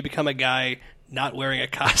costume, you become a guy not wearing a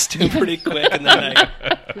costume pretty quick, and then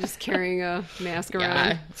just carrying a mask around.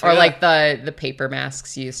 Yeah. Or like the paper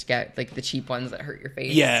masks you used to get, like the cheap ones that hurt your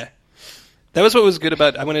face. Yeah. That was what was good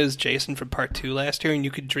about. I went as Jason from Part 2 last year, and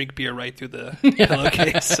you could drink beer right through the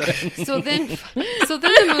pillowcase. So then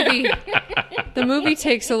the movie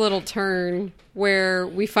takes a little turn where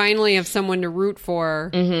we finally have someone to root for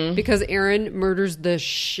because Aaron murders the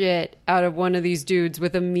shit out of one of these dudes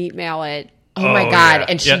with a meat mallet. Oh my God. Yeah.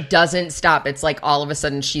 And she doesn't stop. It's like all of a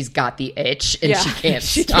sudden she's got the itch and she can't stop.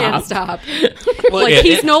 She can't stop. Well,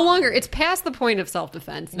 he's no longer, it's past the point of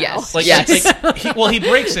self-defense now. Yes. He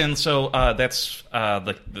breaks in, so that's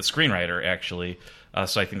the screenwriter, actually.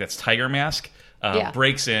 So I think that's Tiger Mask.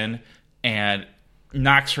 Breaks in and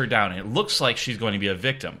knocks her down. And it looks like she's going to be a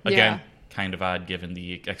victim. Again, kind of odd given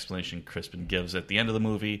the explanation Crispin gives at the end of the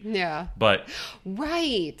movie. Yeah. But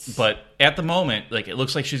But at the moment, like, it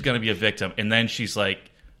looks like she's going to be a victim, and then she's like,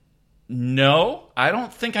 "No, I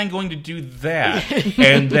don't think I'm going to do that,"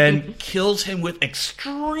 and then kills him with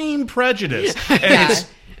extreme prejudice. And it's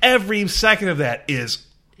every second of that is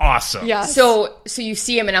awesome. Yeah. So you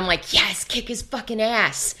see him, and I'm like, "Yes, kick his fucking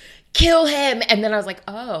ass, kill him," and then I was like,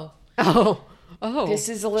 "Oh." This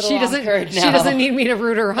is a little awkward now. She doesn't need me to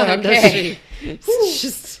root her on, does she? It's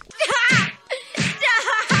just... Stop!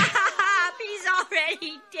 He's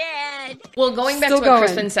already dead. Well, going back to what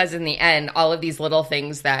Crispin says in the end, all of these little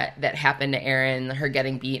things that happen to Erin, her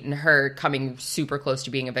getting beaten, her coming super close to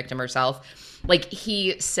being a victim herself, like,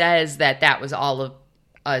 he says that was all of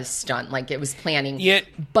a stunt, like it was planning. Yeah.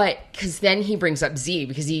 But because then he brings up Z,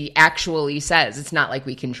 because he actually says it's not like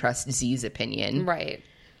we can trust Z's opinion. Right.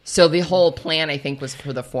 So the whole plan, I think, was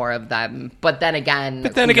for the four of them. But then again,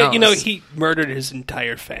 he murdered his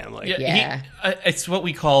entire family. Yeah. It's what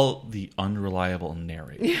we call the unreliable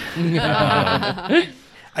narrator.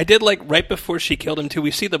 I did like right before she killed him too.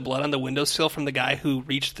 We see the blood on the windowsill from the guy who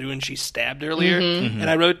reached through and she stabbed earlier. And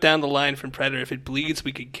I wrote down the line from Predator: "If it bleeds,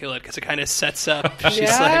 we could kill it," because it kind of sets up. She's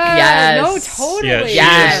yes, no, totally,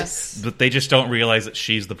 yes. But they just don't realize that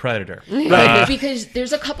she's the Predator. Because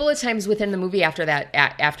there's a couple of times within the movie after that,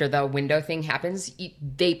 after the window thing happens,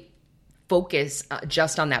 they focus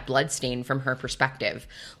just on that blood stain from her perspective.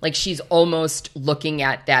 Like, she's almost looking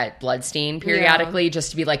at that blood stain periodically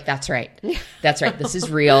just to be like, that's right. This is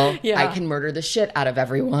real. I can murder the shit out of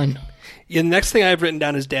everyone. Yeah, the next thing I've written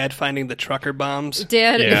down is Dad finding the trucker bombs.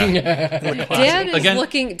 Dad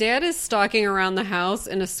is stalking around the house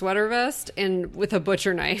in a sweater vest and with a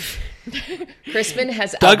butcher knife. Crispin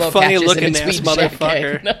has Doug elbow funny patches looking in ass between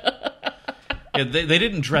motherfucker. Yeah, they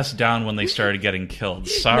didn't dress down when they started getting killed.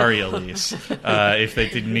 Sorry, Elise. If they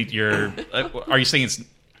didn't meet your... are you saying it's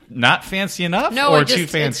not fancy enough or too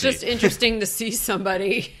fancy? It's just interesting to see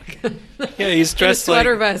somebody he's dressed in a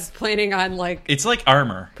sweater vest planning on, like... It's like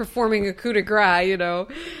armor. Performing a coup de grace, you know.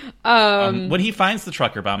 When he finds the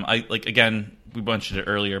trucker bomb, again, we mentioned it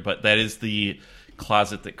earlier, but that is the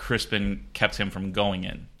closet that Crispin kept him from going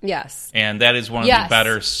in. Yes. And that is one of the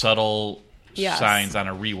better subtle... signs on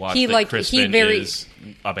a rewatch that Crispin is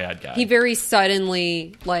a bad guy. He very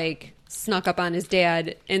suddenly, snuck up on his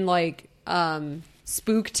dad and,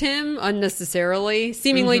 spooked him unnecessarily,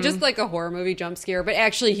 seemingly just like a horror movie jump scare, but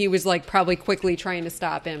actually he was, probably quickly trying to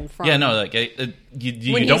stop him from... Yeah, no,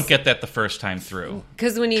 you don't get that the first time through.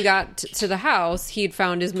 Because when he got to the house, he'd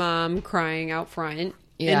found his mom crying out front.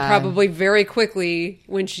 Yeah. And probably very quickly,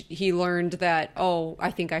 when he learned that,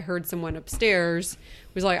 I think I heard someone upstairs,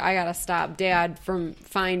 was like, I gotta stop Dad from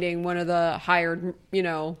finding one of the hired,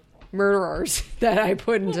 murderers that I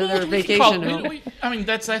put into their vacation home. I mean,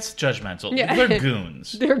 that's judgmental. Yeah. They're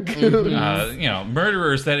goons. They're goons.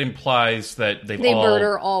 Murderers, that implies that they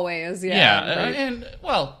murder always. Yeah. Yeah, right. And,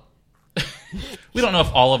 we don't know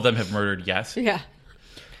if all of them have murdered yet. Yeah.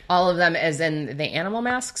 All of them, as in the animal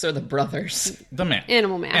masks or the brothers?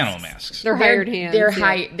 Animal masks. Animal masks. They're hired hands.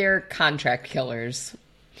 They're contract killers.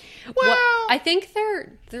 Well, I think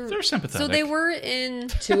they're sympathetic. So they were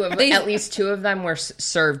in at least two of them were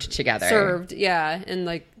served together. In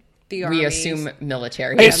the army. We assume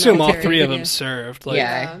military. I assume all three of them served.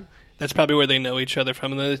 Yeah. That's probably where they know each other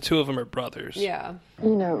from, and the two of them are brothers. Yeah.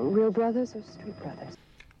 Real brothers or street brothers?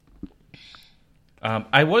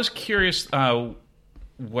 I was curious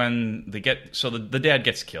when they get... So the dad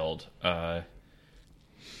gets killed,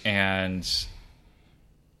 and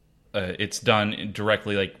it's done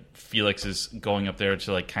directly, Felix is going up there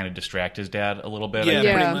to, kind of distract his dad a little bit. Yeah,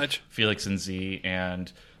 pretty much. Felix and Z, and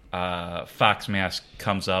Fox Mask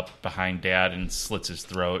comes up behind Dad and slits his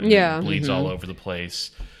throat and bleeds all over the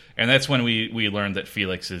place. And that's when we learned that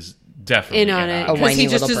Felix is definitely in on it. Because he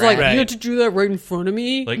just is brat. you had to do that right in front of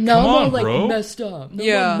me? Come on, bro. Messed up.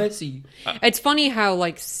 Messy. It's funny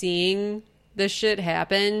how, seeing this shit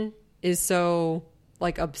happen is so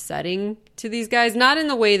like upsetting to these guys. Not in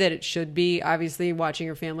the way that it should be, obviously, watching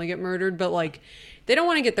your family get murdered, but like they don't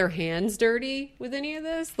want to get their hands dirty with any of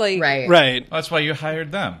this. Like, right. Well, that's why you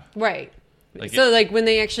hired them. Right. Like when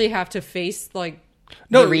they actually have to face like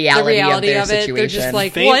the reality of it, situation. they're just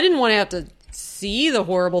like, well, I didn't want to have to see the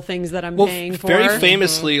horrible things that I'm paying for. Very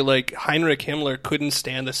famously, like Heinrich Himmler couldn't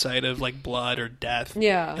stand the sight of like blood or death.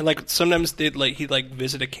 Yeah, and like sometimes he'd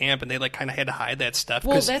visit a camp and they like kind of had to hide that stuff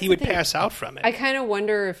because he would pass out from it. I kind of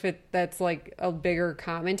wonder if that's like a bigger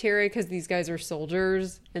commentary because these guys are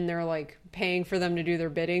soldiers and they're like paying for them to do their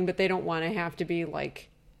bidding, but they don't want to have to be like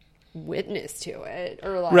witness to it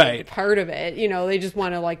or like part of it. You know, they just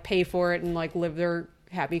want to like pay for it and like live their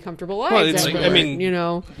happy, comfortable lives. Well, it's like, I mean, you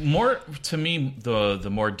know, more to me, the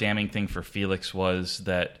more damning thing for Felix was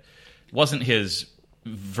that it wasn't his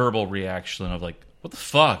verbal reaction of like, "What the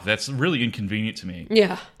fuck? That's really inconvenient to me."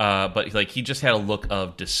 Yeah. But like he just had a look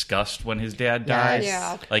of disgust when his dad died.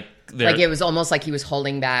 Yeah. Like it was almost like he was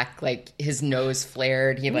holding back, like his nose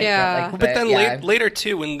flared. He like, yeah. But then later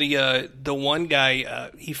too, when the one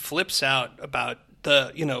guy he flips out about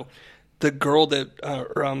the girl that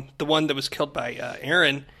the one that was killed by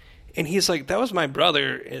Aaron, and he's like, "That was my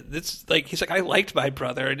brother." It's like he's like, "I liked my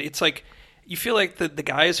brother," and it's like you feel like the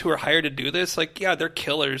guys who are hired to do this, like, yeah, they're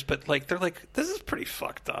killers, but like they're like, this is pretty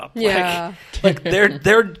fucked up. Yeah, like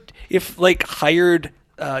they're if like hired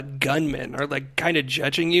gunmen are like kind of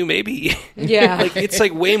judging you, maybe. Yeah, like it's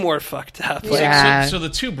like way more fucked up. Yeah. So the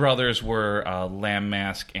two brothers were Lamb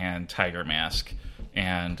Mask and Tiger Mask,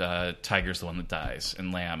 and Tiger's the one that dies,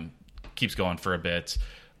 and Lamb keeps going for a bit.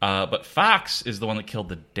 But Fox is the one that killed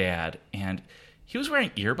the dad, and he was wearing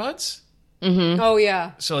earbuds. Mm-hmm. Oh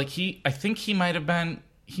yeah. So like I think he might have been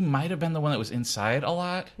the one that was inside a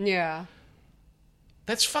lot. Yeah.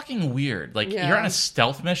 That's fucking weird. Like you're on a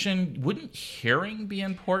stealth mission. Wouldn't hearing be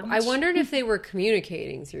important? I wondered if they were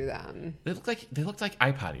communicating through them. They looked like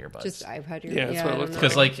iPod earbuds. Just iPod earbuds. Yeah, that's what it looked like.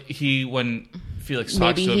 Because like when Felix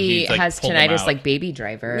talks to him, he like, has pulled them tinnitus out. like Baby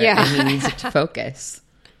Driver. Yeah. And he needs it to focus.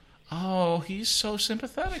 Oh, he's so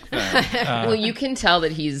sympathetic then. Well, you can tell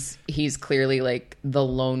that he's clearly like the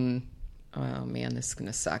lone. Oh man, this is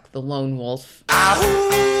gonna suck. The lone wolf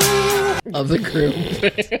of the group.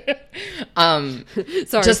 Well,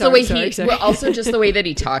 also just the way that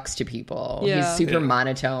he talks to people. Yeah. He's super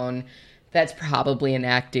monotone. That's probably an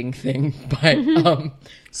acting thing, but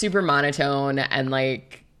super monotone and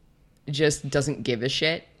like just doesn't give a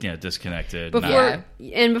shit. Yeah, disconnected. Before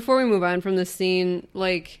we move on from this scene,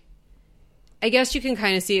 like, I guess you can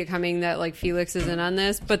kind of see it coming that like Felix is in on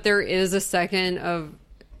this, but there is a second of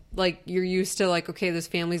like you're used to like, okay, this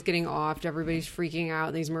family's getting offed, everybody's freaking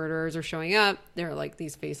out, these murderers are showing up, they're like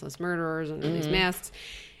these faceless murderers under these masks,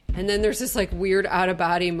 and then there's this like weird out of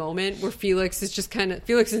body moment where Felix and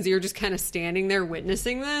Zee are just kind of standing there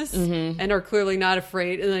witnessing this and are clearly not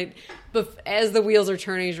afraid, and like, but as the wheels are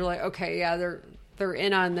turning, you're like, okay, yeah, they're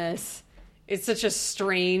in on this. It's such a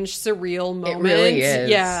strange, surreal moment. It really is.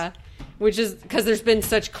 Yeah. Which is because there's been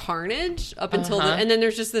such carnage up until and then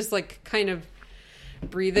there's just this like kind of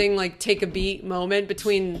breathing, like take a beat moment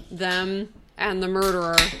between them and the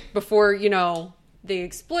murderer before, you know, they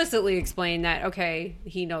explicitly explain that, okay,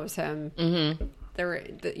 he knows him.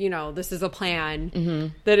 Mm-hmm. This is a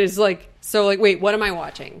plan that is like, so like, wait, what am I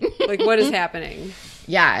watching? Like, what is happening?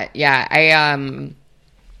 Yeah.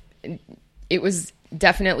 It was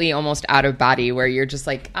definitely almost out of body where you're just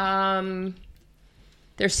like,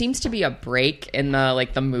 there seems to be a break in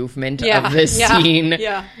the movement of this scene.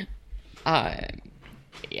 Yeah.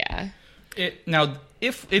 Yeah. Now,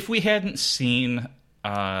 if we hadn't seen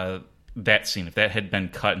that scene, if that had been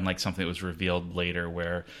cut and like something that was revealed later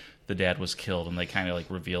where the dad was killed and they kind of like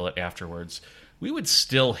reveal it afterwards, we would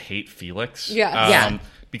still hate Felix. Yeah.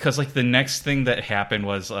 Because like the next thing that happened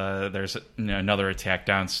was there's another attack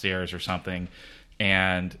downstairs or something.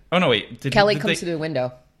 And Kelly comes through the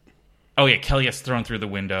window. Oh yeah, Kelly gets thrown through the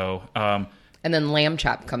window. And then Lamb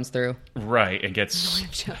Chop comes through. Right, and gets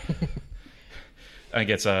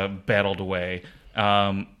battled away.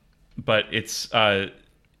 But it's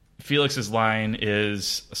Felix's line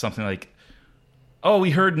is something like, "Oh,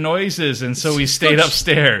 we heard noises, and so we stayed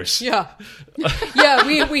upstairs." Yeah, yeah.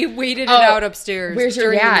 We waited it out upstairs. Where's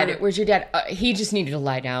your dad? Where's your dad? He just needed to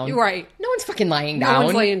lie down. Right. No one's fucking lying down. No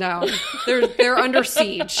one's laying down. They're under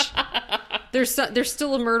siege. There's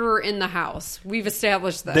still a murderer in the house. We've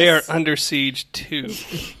established this. They are under siege too.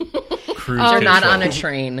 They're not on a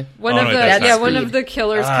train. One of the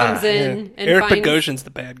killers comes in and Eric finds Bogosian's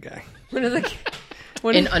the bad guy.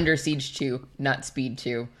 In Under Siege 2, not Speed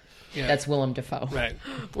 2. That's Willem Dafoe. Right.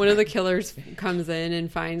 One of the killers comes in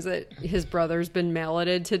and finds that his brother's been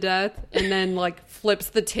malleted to death, and then like flips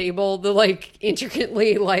the table, the like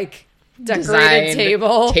intricately like decorated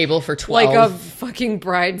Designed table for 12, like a fucking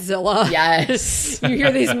bridezilla. Yes. You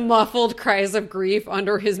hear these muffled cries of grief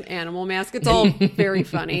under his animal mask. It's all very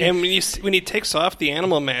funny. And when he takes off the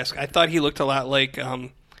animal mask, I thought he looked a lot like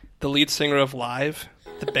the lead singer of Live,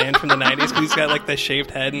 the band from the 90s, because he's got like the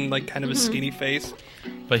shaved head and like kind of a skinny face.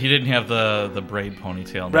 But he didn't have the braid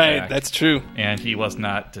ponytail in the Right, back. that's true. And he was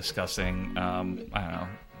not discussing, I don't know,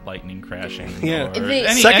 lightning crashing. Yeah. Or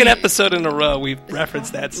Second episode in a row, we've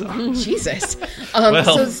referenced that song. Jesus. Well-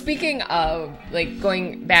 So speaking of, like,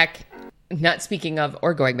 going back, not speaking of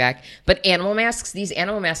or going back, but animal masks, these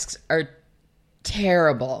animal masks are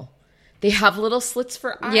terrible. They have little slits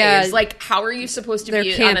for eyes. Yeah. Like, how are you supposed to There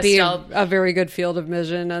be on can't a be stealth? a very good field of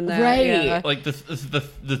vision on that. Right. Yeah. Like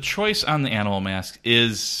the choice on the animal mask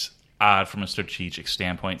is odd from a strategic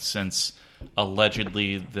standpoint, since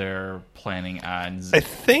allegedly they're planning on. I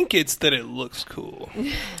think it's that it looks cool.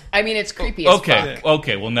 I mean, it's creepy as fuck.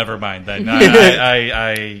 Okay, well, never mind then.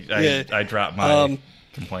 I dropped my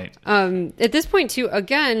complaint. At this point, too,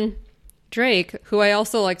 again, Drake, who I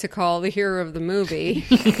also like to call the hero of the movie,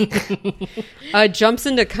 jumps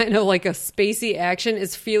into kind of like a spacey action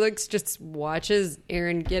as Felix just watches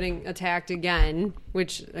Aaron getting attacked again,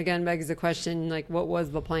 which again begs the question, like, what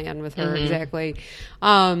was the plan with her exactly?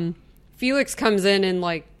 Felix comes in and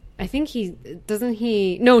like, I think she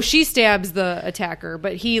stabs the attacker,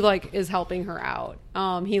 but he like is helping her out.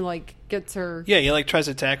 He like gets her. Yeah, he like tries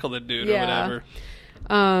to tackle the dude or whatever.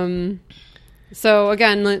 So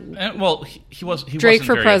again, He wasn't Drake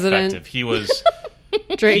for very president. effective. He was.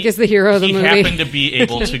 Drake is the hero of the He movie. happened to be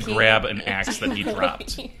able to grab an axe that he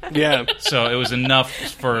dropped, Yeah. so it was enough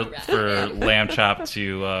for Lamb Chop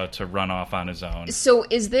to run off on his own. So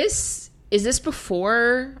is this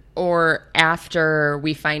before or after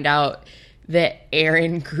we find out that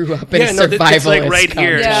Aaron grew up in a survivalist it's like right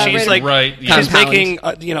here. Yeah, She's right- like, Right, yeah. she's Compound.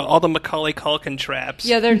 making all the Macaulay Culkin traps.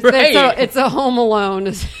 Yeah, Right. it's a Home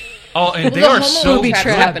Alone. Oh, and they the are Home so Alone booby traps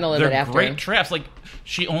trap. happen a little bit They're after. great traps. Like,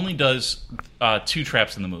 she only does 2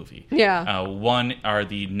 traps in the movie. Yeah. One are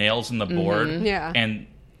the nails in the board. Yeah. And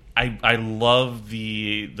I love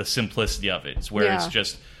the simplicity of it. It's where it's Yeah.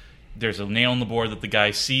 just there's a nail in the board that the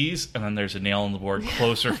guy sees, and then there's a nail in the board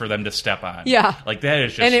closer for them to step on. Yeah. Like, that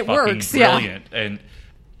is just And it fucking works, yeah. brilliant. And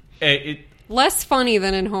it Less funny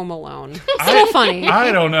than in Home Alone. Still funny.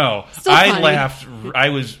 I don't know. Still I funny. laughed. I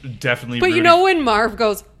was definitely But you rooting know when Marv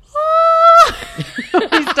goes, ah! He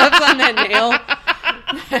steps on that nail.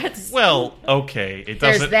 Well, okay, it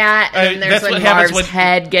There's doesn't. that, and then there's that's what when happens Marv's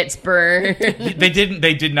head gets burned. They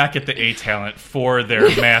did not get the A talent for their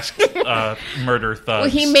masked murder thugs. Well,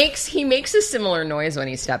 he makes a similar noise when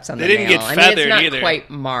he steps on They the didn't nail. get I mean, it's feathered not either. quite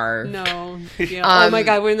Marv. No. Yeah. Oh my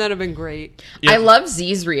God, wouldn't that have been great? Yeah. I love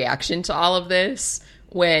Z's reaction to all of this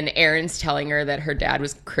when Erin's telling her that her dad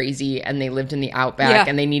was crazy and they lived in the outback Yeah.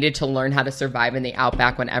 and they needed to learn how to survive in the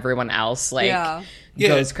outback when everyone else Yeah.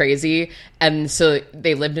 goes crazy. And so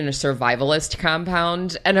they lived in a survivalist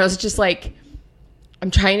compound. And I was just like,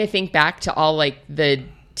 I'm trying to think back to all like the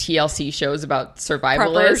TLC shows about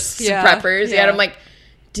survivalists, preppers. Yeah. And I'm like,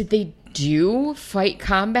 did they do fight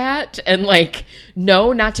combat? And like,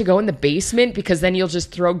 no, not to go in the basement because then you'll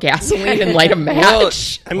just throw gasoline and light a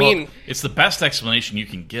match. I mean, Well, it's the best explanation you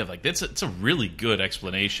can give. Like, it's a really good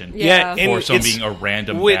explanation Yeah. and for someone it's- being a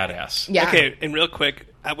random with- badass. Yeah. Okay, and real quick,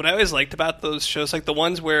 what I always liked about those shows, like the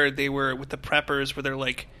ones where they were with the preppers, where they're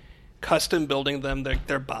like custom building them,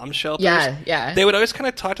 their bomb shelters. Yeah. They would always kind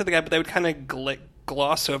of talk to the guy, but they would kind of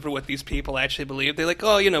gloss over what these people actually believe. They're like,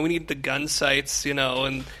 oh, we need the gun sites, and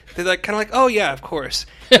they're like kind of like, oh yeah, of course.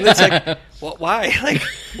 And it's like, well, why? Like,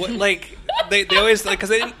 what? Like they always like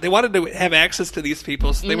because they wanted to have access to these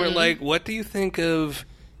people, so they were like, what do you think of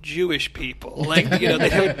Jewish people? Like,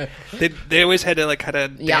 they always had to like kind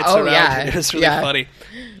of dance around. Yeah. It was really funny.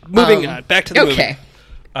 Moving on, back to the movie. Okay.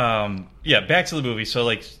 Back to the movie. So,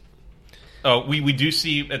 like, we do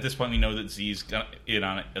see, at this point, we know that Z's in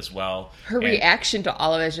on it as well. Her reaction to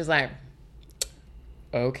all of it is just like,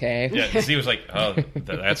 okay. Yeah, Z was like, oh,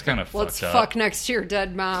 that's kind of Let's fucked up. fuck next to your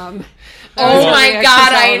dead mom. Oh my reaction God,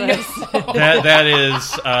 to all I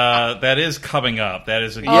this. know. That is coming up. That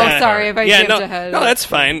is a Oh, sorry if I jumped ahead. No, that's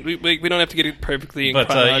fine. We don't have to get it perfectly in But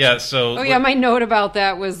chronology. yeah, so Oh yeah, my note about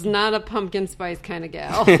that was not a pumpkin spice kind of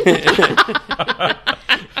gal.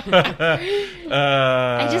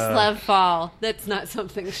 I just love fall. That's not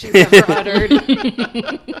something she's ever uttered.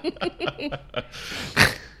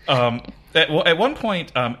 At one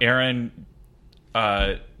point, Aaron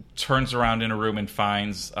turns around in a room and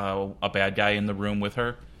finds a bad guy in the room with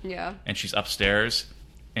her. Yeah. And she's upstairs,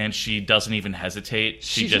 and she doesn't even hesitate.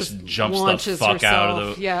 She just jumps the launches fuck out of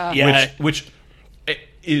herself. the... Yeah. Which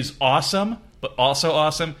is awesome, but also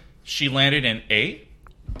awesome. She landed in A,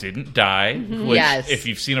 didn't die. Which, if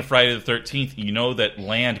you've seen a Friday the 13th, you know that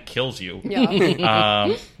land kills you.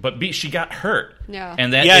 Yeah. But B, she got hurt. Yeah.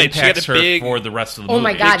 And that impacts her for the rest of the movie. Oh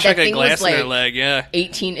my God, that thing was in her leg,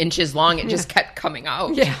 18 inches long. It just kept coming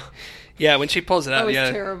out. Yeah. Yeah, when she pulls it out, That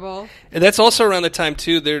was terrible. And that's also around the time,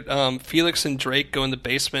 too, Felix and Drake go in the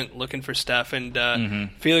basement looking for stuff, and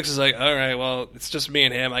Felix is like, all right, well, it's just me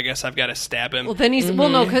and him. I guess I've got to stab him. Well, then he's... Well,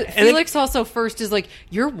 no, because Felix also first is like,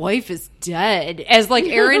 your wife is dead. As, like,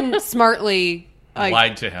 Aaron smartly...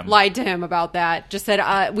 lied to him about that. Just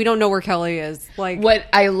said, we don't know where Kelly is. Like, what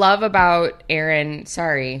I love about Aaron...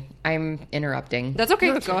 Sorry, I'm interrupting. That's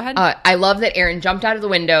okay. Go ahead. I love that Aaron jumped out of the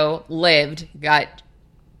window, lived, got...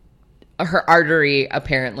 Her artery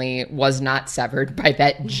apparently was not severed by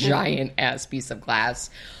that giant ass piece of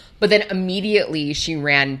glass. But then immediately she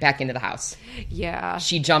ran back into the house. Yeah.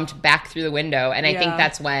 She jumped back through the window. And I think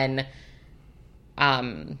that's when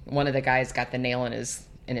one of the guys got the nail in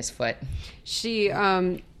his foot. She,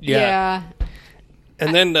 And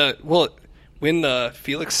then, when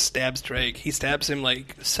Felix stabs Drake, he stabs him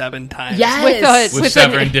like 7 times. Yes. With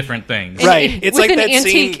 7 different things. Right. It's like that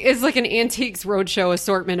antique, scene. It's like an Antiques Roadshow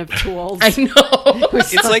assortment of tools. I know.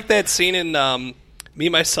 It's like that scene in Me,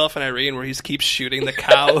 Myself, and Irene where he keeps shooting the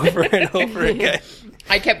cow over and over again.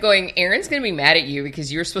 I kept going, Aaron's going to be mad at you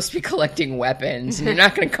because you're supposed to be collecting weapons and you're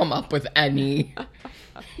not going to come up with any.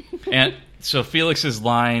 And so Felix's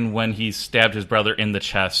line when he stabbed his brother in the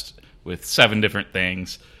chest with 7 different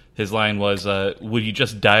things, his line was, would you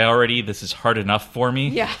just die already? This is hard enough for me.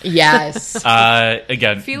 Yeah. Yes.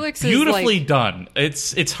 Again, Felix beautifully is like, done.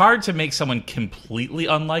 It's hard to make someone completely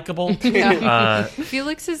unlikable. Yeah.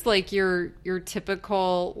 Felix is like your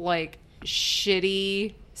typical like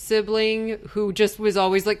shitty sibling who just was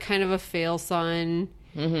always like kind of a fail son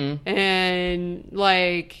and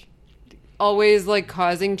like always like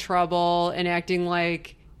causing trouble and acting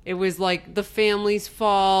like it was like the family's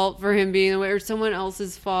fault for him being away or someone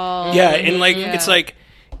else's fault. Yeah, and like it's like,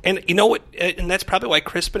 and you know what? And that's probably why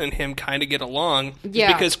Crispin and him kind of get along.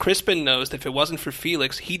 Yeah, because Crispin knows that if it wasn't for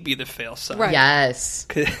Felix, he'd be the fail son. Right. Yes.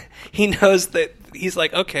 He knows that he's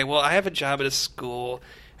like, okay, well, I have a job at a school,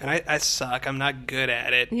 and I suck. I'm not good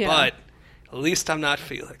at it, but at least I'm not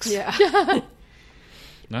Felix. Yeah.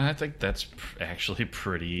 No, I think that's actually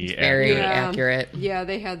pretty very accurate. accurate. Yeah,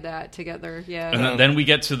 they had that together. Yeah. And then we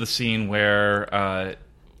get to the scene where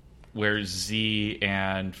Z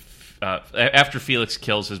and after Felix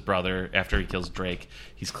kills his brother, after he kills Drake,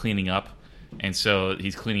 he's cleaning up, and so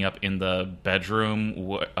he's cleaning up in the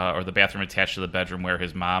bedroom or the bathroom attached to the bedroom where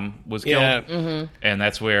his mom was killed. Yeah. And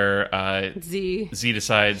that's where Z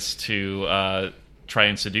decides to try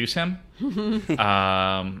and seduce him.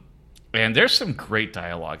 And there's some great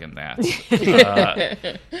dialogue in that.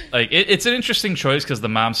 It's an interesting choice because the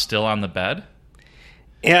mom's still on the bed.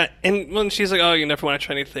 Yeah, and when she's like, "Oh, you never want to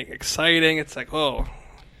try anything exciting," it's like, "Oh,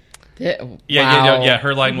 yeah."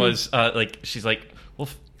 Her line was she's like, "Well,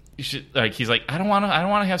 you should." Like, he's like, "I don't want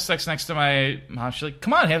to have sex next to my mom." She's like,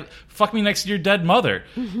 "Come on, fuck me next to your dead mother."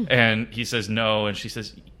 And he says no, and she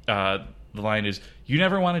says, the line is, "You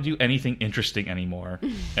never want to do anything interesting anymore."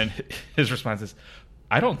 And his response is,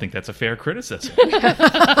 I don't think that's a fair criticism.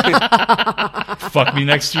 Fuck me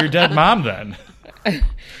next to your dead mom, then.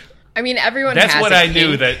 I mean, everyone That's has what a I kink.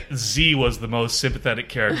 knew that Z was the most sympathetic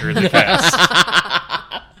character in the cast.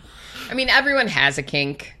 I mean, everyone has a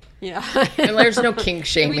kink. Yeah. And there's no kink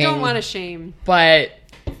shaming. We don't want to shame. But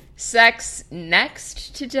sex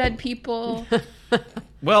next to dead people?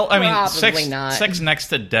 Well, I mean, Probably not. sex next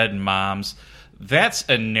to dead moms, that's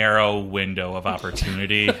a narrow window of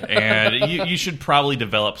opportunity, and you should probably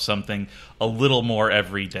develop something a little more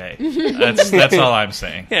every day. That's all I'm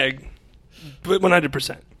saying. Yeah, but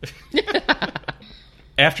 100%.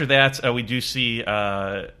 After that, we do see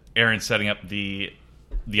Aaron setting up the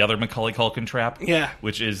other Macaulay Culkin trap,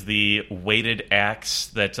 which is the weighted axe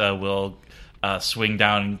that will swing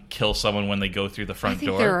down and kill someone when they go through the front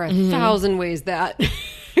door. There are 1,000 ways that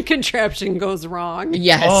contraption goes wrong.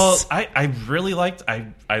 Yes. Oh, I really liked.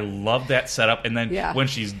 I love that setup. And then when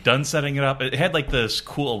she's done setting it up, it had like this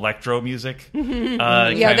cool electro music. They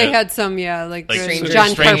had some like Stranger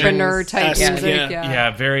John Things Carpenter type music.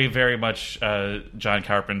 Yeah, very very much John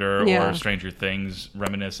Carpenter or Stranger Things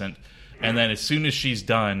reminiscent. And then as soon as she's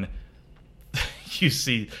done, you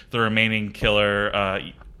see the remaining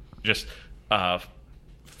killer just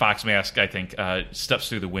Fox Mask, I think, steps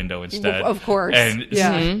through the window instead. Of course.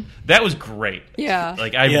 And that was great. Yeah.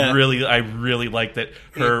 Like, I really liked that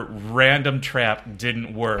her random trap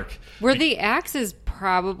didn't work. Where the axe is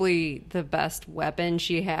probably the best weapon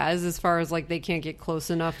she has, as far as like they can't get close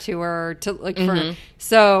enough to her to like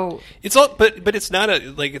so it's all, but it's not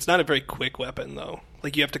a very quick weapon though.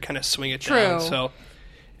 Like you have to kind of swing it down. So,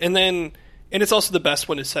 and it's also the best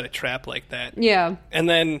one to set a trap like that. Yeah. And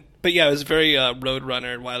then, but yeah, it was very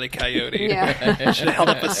Roadrunner and Wile E. Coyote. Yeah. Should have held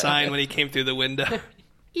up a sign when he came through the window.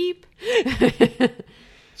 Eep.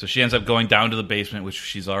 So she ends up going down to the basement, which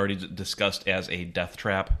she's already discussed as a death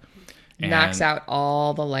trap. And knocks out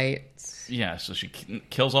all the lights. Yeah, so she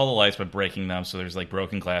kills all the lights by breaking them. So there's like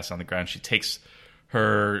broken glass on the ground. She takes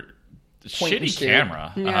her shitty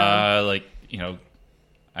camera. Yeah.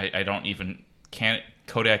 I don't even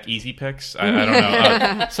Kodak Easy Pics. I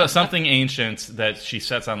don't know. So something ancient that she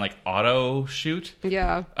sets on like auto shoot.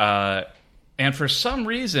 Yeah. And for some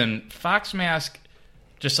reason, Fox Mask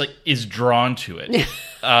just like is drawn to it.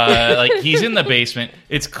 Like he's in the basement.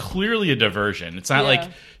 It's clearly a diversion. It's not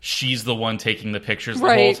like she's the one taking the pictures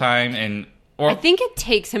the whole time. I think it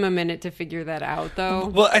takes him a minute to figure that out, though.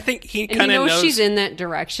 Well, I think he kind of knows she's in that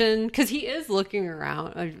direction because he is looking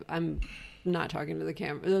around. I'm not talking to the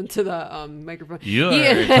camera, to the microphone.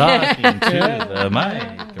 You're talking to the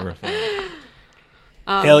microphone.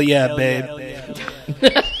 Hell yeah, babe.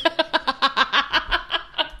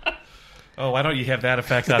 Oh, why don't you have that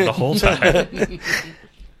effect on the whole time?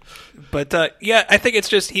 But I think it's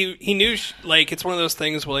just he knew it's one of those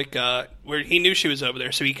things where he knew she was over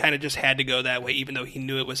there, so he kind of just had to go that way, even though he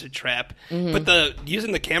knew it was a trap. Mm-hmm. But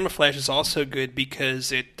using the camera flash is also good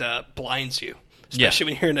because it blinds you, especially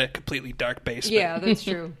when you're in a completely dark basement. Yeah, that's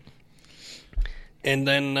true. And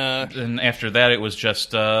then after that, it was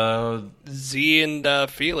just Z and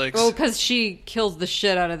Felix. Oh, because she kills the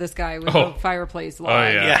shit out of this guy with a fireplace log. Oh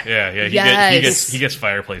yeah. He gets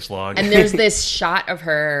fireplace log. And there's this shot of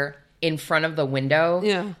her in front of the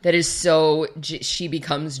window that is so she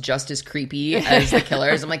becomes just as creepy as the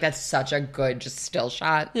killers. I'm like, that's such a good just still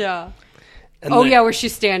shot. Yeah. And where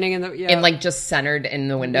she's standing in the and like just centered in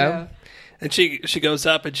the window. Yeah. And she goes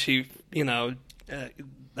up and she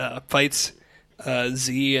fights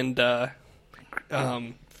Z and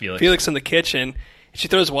Felix in the kitchen. She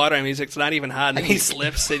throws water at him. He's like, it's not even hot. And then he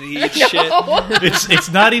slips and he eats shit. It's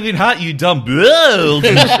not even hot, you dumb.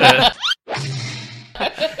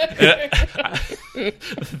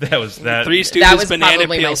 That was that. Three Stooges that was banana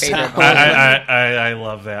probably peel my favorite. I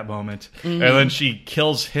love that moment. Mm-hmm. And then she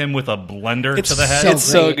kills him with a blender to the head. It's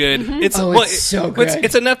so good. Mm-hmm. It's so good.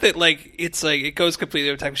 It's enough that it goes completely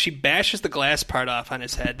over time. She bashes the glass part off on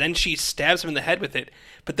his head. Then she stabs him in the head with it.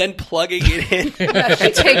 But then plugging it in,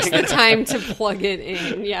 she takes the time to plug it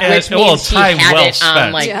in. Yeah, which means she had it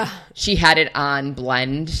on she had it on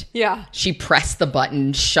blend. Yeah, she pressed the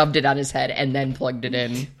button, shoved it on his head, and then plugged it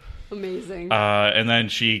in. Amazing. And then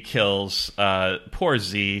she kills poor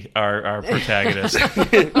Z, our protagonist,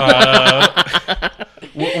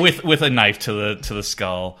 with a knife to the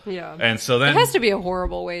skull. Yeah, and so then it has to be a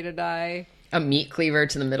horrible way to die. A meat cleaver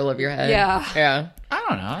to the middle of your head. Yeah. I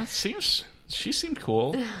don't know. She seemed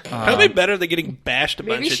cool. Probably better than getting bashed a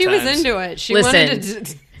bunch of times. Maybe she was into it. She wanted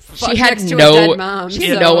to. She had no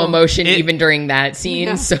emotion even during that scene.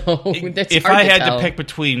 No. So if I had to pick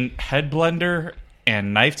between head blender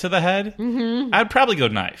and knife to the head, I'd probably go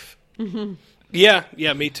knife. Mm-hmm.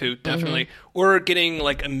 Yeah, me too, definitely. Mm-hmm. Or getting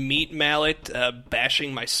like a meat mallet,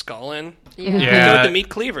 bashing my skull in. Yeah. With the meat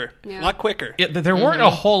cleaver, a lot quicker. Yeah, there weren't a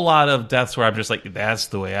whole lot of deaths where I'm just like, that's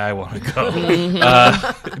the way I want to go.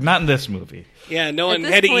 Not in this movie. Yeah, no one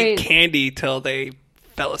had to eat candy till they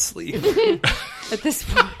fell asleep. At this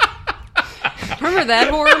point, remember that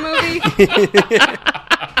horror movie?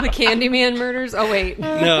 The Candyman murders? Oh, wait.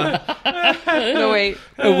 No, wait.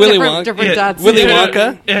 Willy Wonka. Different dots. Willy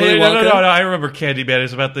Wonka. Willy Wonka. No, I remember Candyman.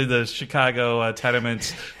 It's about the Chicago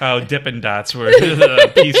tenements, how Dippin' Dots were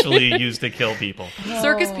peacefully used to kill people.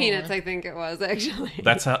 Circus Peanuts, I think it was, actually.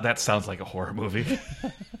 That sounds like a horror movie.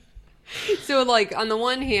 So, like, on the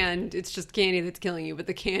one hand, it's just candy that's killing you, but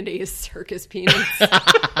the candy is circus peanuts.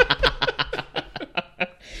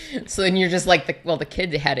 So then you're just like, the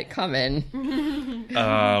kid had it coming.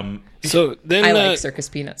 So then I like circus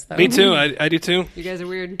peanuts, though. Me too. I do too. You guys are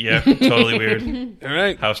weird. Yeah, totally weird. All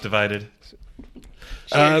right. House divided.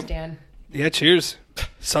 Cheers, Dan. Yeah, cheers.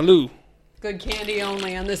 Salut. Good candy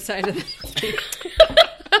only on this side of the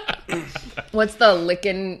What's the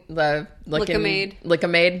Lick-a-Maid?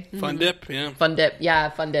 Lick-a-Maid? Fun dip, yeah. Fun dip, yeah,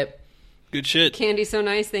 fun dip. Good shit. Candy so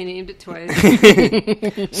nice they named it twice.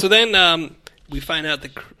 So then we find out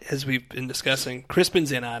that, as we've been discussing,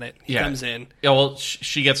 Crispin's in on it. He comes in. Yeah, well,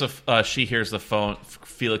 she gets she hears the phone,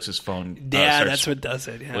 Felix's phone. Yeah, that's what does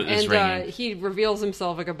it. Yeah. And he reveals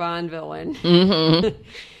himself like a Bond villain. Mm-hmm.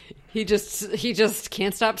 He just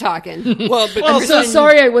can't stop talking. I'm so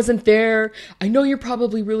sorry I wasn't there. I know you're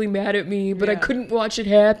probably really mad at me, but I couldn't watch it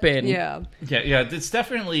happen. Yeah. Yeah. It's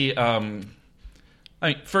definitely. I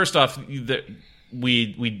mean, first off,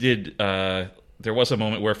 we did. There was a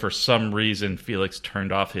moment where, for some reason, Felix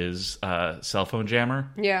turned off his cell phone jammer.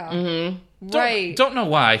 Yeah. Mm-hmm. Right. Don't know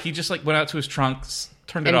why. He just went out to his trunks,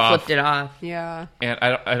 turned it off, flipped it off. Yeah. And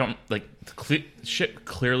I don't shit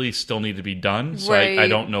clearly still need to be done. So right. I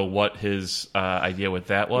don't know what his idea with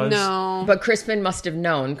that was. No. But Crispin must have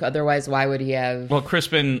known. Otherwise, why would he have? Well,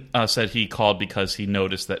 Crispin said he called because he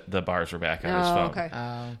noticed that the bars were back on his phone. Okay.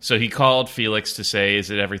 So he called Felix to say, "Is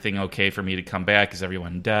it everything okay for me to come back? Is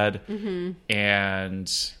everyone dead?" Mm-hmm.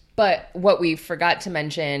 But what we forgot to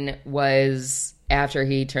mention was, after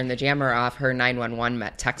he turned the jammer off, her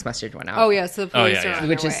 911 text message went out. Oh, yeah, so the police are on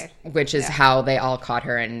which their is way. Which is how they all caught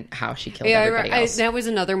her and how she killed everybody else. That was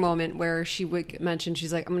another moment where she would mention,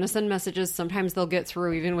 she's like, I'm going to send messages. Sometimes they'll get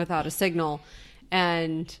through even without a signal.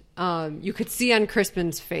 And you could see on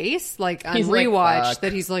Crispin's face, like on rewatch,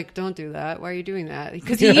 that he's like, don't do that. Why are you doing that?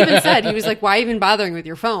 Because he even said, he was like, why even bothering with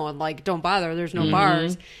your phone? Like, don't bother. There's no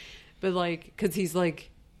bars. But like, because he's like,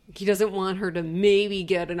 he doesn't want her to maybe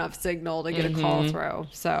get enough signal to get a call through.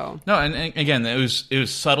 So no, and again, it was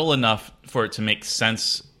subtle enough for it to make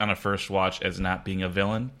sense on a first watch as not being a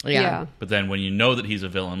villain. Yeah. But then when you know that he's a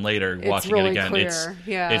villain later, It's watching really it again, clear.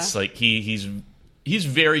 it's like he's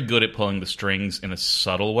very good at pulling the strings in a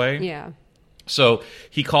subtle way. yeah. So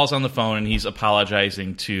he calls on the phone and he's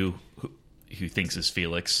apologizing to who thinks is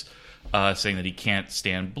Felix. Saying that he can't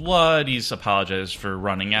stand blood. He's apologized for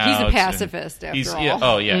running out. He's a pacifist, after all. Yeah,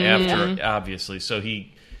 oh, yeah, after, obviously. So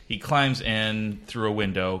he climbs in through a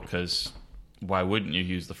window, because why wouldn't you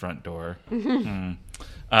use the front door? And,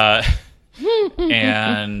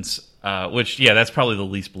 which, that's probably the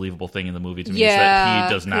least believable thing in the movie to me, is that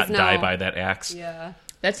he does not die by that axe. Yeah.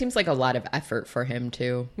 That seems like a lot of effort for him,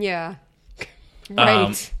 too. Yeah.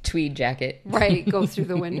 Right. Tweed jacket. Right. Go through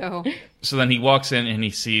the window. So then he walks in and he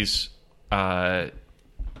sees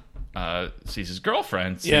his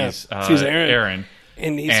girlfriend, sees Aaron.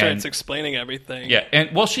 And he starts explaining everything. Yeah,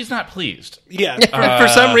 and well, she's not pleased. Yeah, for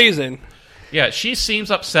some reason. Yeah, she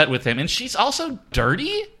seems upset with him, and she's also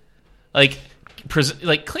dirty. Like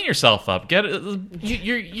clean yourself up. Get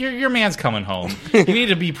your man's coming home. You need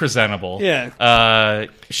to be presentable. Yeah.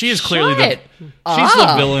 She is clearly she's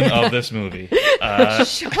the villain of this movie.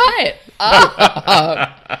 Shut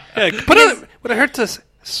up. Yeah, would it hurt to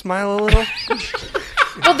smile a little?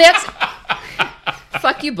 Well, that's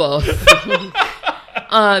fuck you both.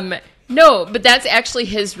 No, but that's actually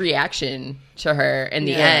his reaction to her in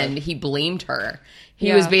the end. He blamed her.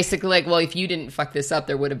 He was basically like, well, if you didn't fuck this up,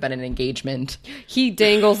 there would have been an engagement. He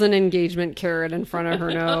dangles an engagement carrot in front of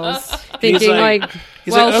her nose, thinking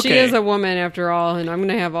well, she is a woman after all, and I'm going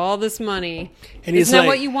to have all this money. And isn't that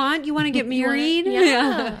what you want? You want to get married?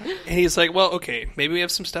 Yeah. And he's like, well, okay, maybe we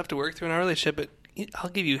have some stuff to work through in our relationship, but I'll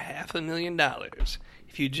give you $500,000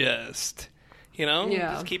 if you just...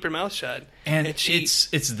 just keep your mouth shut. And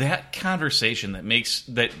it's that conversation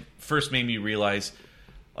that first made me realize,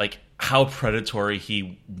 like, how predatory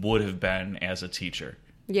he would have been as a teacher.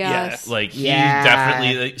 Yes. He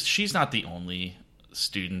definitely... she's not the only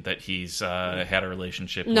student that he's had a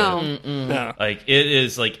relationship with. No. Like, it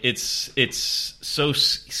is, like, it's so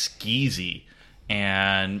skeezy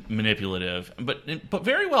and manipulative, but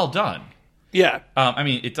very well done. Yeah. I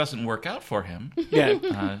mean, it doesn't work out for him.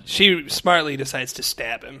 Yeah. She smartly decides to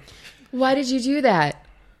stab him. Why did you do that?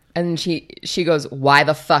 And she goes, why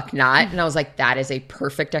the fuck not? And I was like, that is a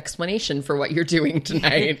perfect explanation for what you're doing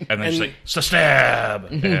tonight. And then she's like,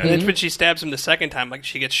 stab! And then when she stabs him the second time, like,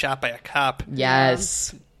 she gets shot by a cop.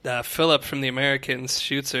 Yes. Philip from The Americans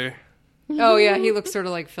shoots her. Oh, yeah, he looks sort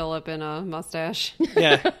of like Philip in a mustache.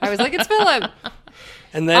 Yeah. I was like, it's Philip!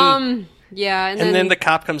 And then... yeah, and then the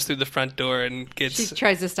cop comes through the front door and gets... She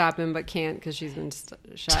tries to stop him, but can't because she's been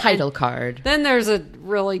shot. Title card. Then there's a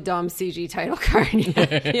really dumb CG title card.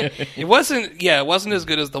 It wasn't as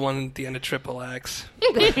good as the one at the end of Triple X.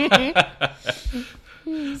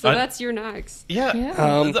 So that's your next.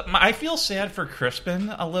 Yeah. I feel sad for Crispin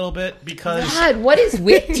a little bit because... God, what is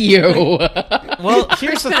with you? Well,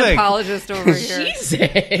 here's the thing. Apologist over here. Jesus.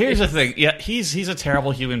 Here's the thing. Yeah, he's a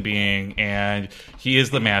terrible human being, and he is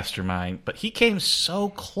the mastermind, but he came so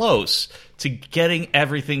close to getting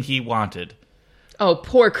everything he wanted. Oh,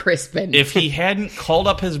 poor Crispin. If he hadn't called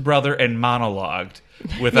up his brother and monologued,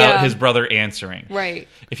 without his brother answering. Right.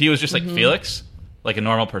 If he was just like Felix, like a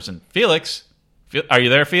normal person, Felix, are you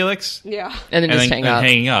there, Felix? Yeah. And then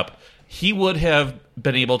hanging up. He would have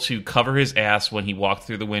been able to cover his ass when he walked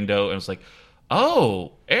through the window and was like,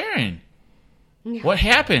 "Oh, Aaron, what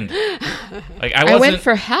happened?" Like I went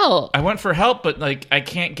for help. I went for help, but like I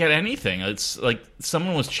can't get anything. It's like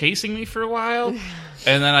someone was chasing me for a while,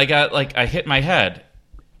 and then I hit my head,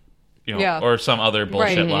 or some other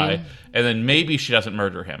bullshit lie, and then maybe she doesn't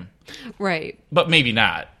murder him, Right. but maybe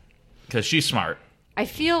not because she's smart. I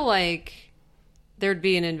feel like there'd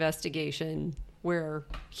be an investigation where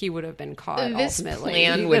he would have been caught This ultimately.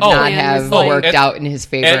 plan The would plan not was have like- worked out in his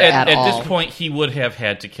favor at all. At this point, he would have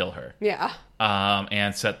had to kill her. Yeah.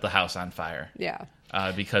 And set the house on fire. Yeah.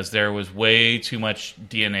 Because there was way too much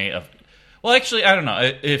DNA of. Well, actually, I don't know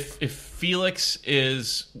if Felix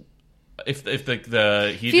is. If he Felix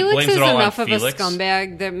blames is it all enough on of Felix, a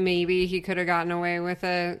scumbag that maybe he could have gotten away with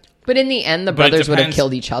it. But in the end, the But it brothers would have depends-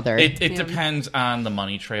 killed each other. It depends on the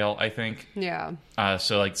money trail, I think. Yeah.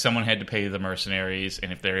 So, like, someone had to pay the mercenaries,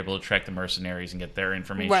 and if they're able to track the mercenaries and get their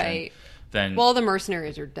information, Right. then Well, the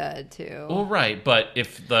mercenaries are dead too. well, right. But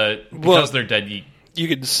because they're dead, You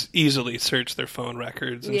could easily search their phone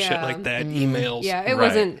records and shit Yeah. like that, emails. Yeah, it Right.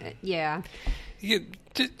 wasn't. Yeah.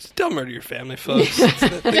 Just don't murder your family, folks.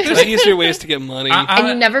 There's easier ways to get money. And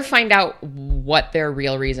you never find out what their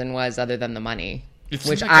real reason was other than the money, It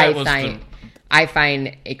which seems like that I was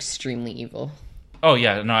find extremely evil. Oh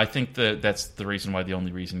yeah, no, I think that's the reason why the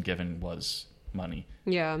only reason given was money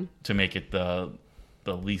Yeah. to make it the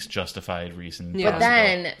least justified reason. Yeah. But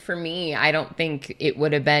then, for me, I don't think it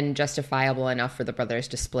would have been justifiable enough for the brothers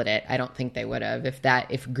to split it. I don't think they would have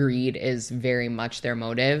if greed is very much their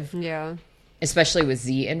motive, Yeah. especially with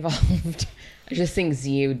Z involved. I just think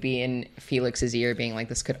Z would be in Felix's ear being like,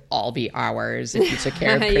 this could all be ours if you took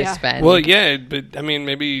care of Yeah. Crispin. Well, yeah, but I mean,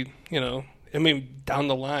 maybe down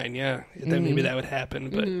the line, then maybe that would happen.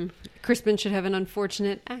 But Crispin should have an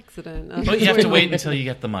unfortunate accident. But you have to wait until you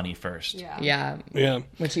get the money first. Yeah. yeah, yeah,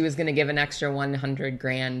 which he was going to give an extra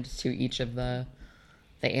 $100,000 to each of the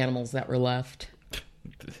animals that were left.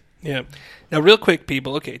 yeah. Now, real quick,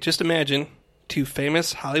 people. Okay, just imagine two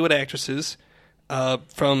famous Hollywood actresses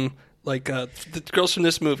from the girls from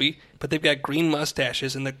this movie, but they've got green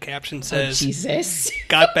mustaches, and the caption says, Jesus.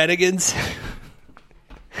 "Got Bennigan's."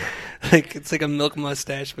 It's like a milk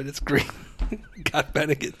mustache, but it's green. Got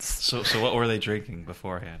Bennigan's. So what were they drinking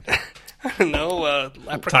beforehand? I don't know.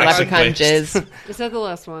 Leprechaun. Toxic Leprechaun waste. jizz. Is that the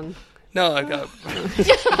last one? No, I got.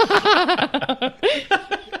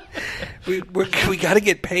 we got to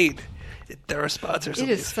get paid. They're our sponsors. It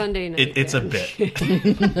is Sunday night. It's a man. bit.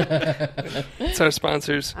 It's our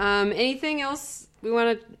sponsors. Anything else we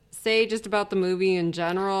want to say just about the movie in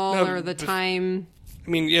general No, or the time? I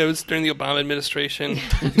mean, yeah, it was during the Obama administration.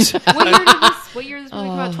 What year did this movie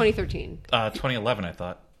come out? 2013. 2011, I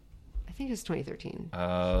thought. I think it's 2013.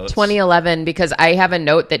 2011, because I have a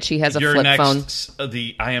note that she has a Your flip next, phone.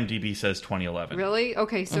 the IMDb says 2011. Really?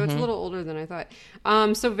 Okay, so it's a little older than I thought.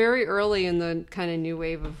 So very early in the kind of new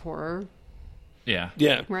wave of horror, Yeah.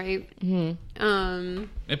 Yeah. right? It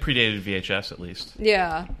predated VHS, at least.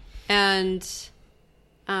 Yeah, and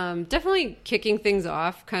definitely kicking things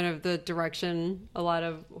off, kind of the direction a lot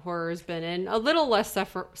of horror has been in. A little less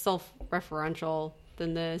self-referential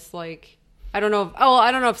than this. Like, I don't know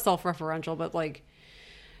if self-referential, but like,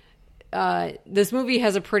 this movie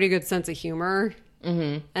has a pretty good sense of humor,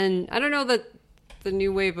 and I don't know that the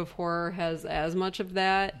new wave of horror has as much of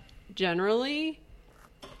that generally.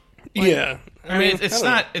 Yeah. I mean, it's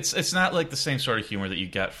I not not like the same sort of humor that you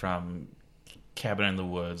get from Cabin in the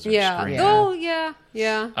Woods or Yeah. Scream. Oh, yeah.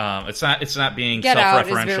 It's not being Get Out is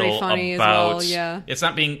self-referential very funny about. as well, yeah. It's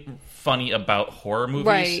not being funny about horror movies.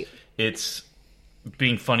 Right. It's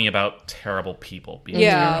being funny about terrible people being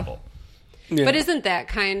Yeah. terrible. Yeah. But isn't that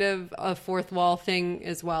kind of a fourth wall thing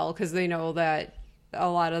as well? Because they know that a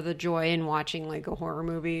lot of the joy in watching like a horror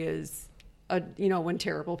movie is, when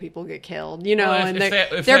terrible people get killed, Well, and if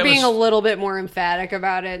they're that being was- a little bit more emphatic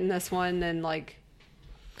about it in this one than like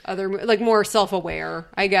other, like more self-aware,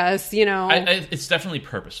 I guess, It's definitely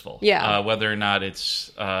purposeful. Yeah. Whether or not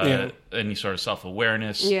it's any sort of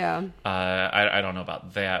self-awareness. Yeah. I don't know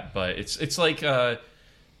about that, but it's like the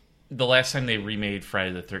last time they remade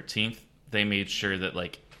Friday the 13th, they made sure that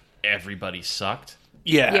like everybody sucked.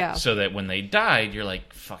 Yeah. Yeah. So that when they died, you're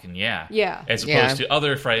like, fucking yeah. Yeah. As Yeah. opposed to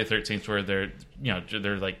other Friday the 13th where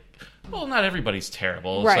they're like, well, not everybody's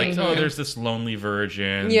terrible. It's Right. like, oh, there's this lonely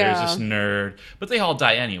virgin, Yeah. there's this nerd, but they all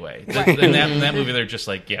die anyway. Right. In that movie, they're just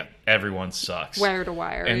like, yeah, everyone sucks. Wire to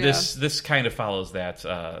wire. And yeah. this kind of follows that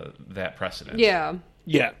precedent. Yeah.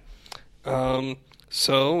 Yeah.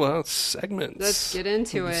 So, segments. Let's get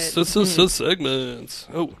into it. Segments.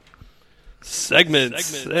 Oh.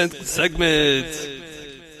 Segments.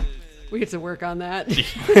 We get to work on that.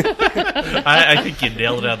 I think you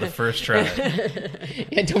nailed it on the first try.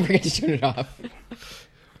 Yeah, don't forget to turn it off.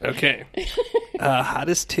 Okay.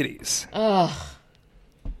 Hottest titties. Oh,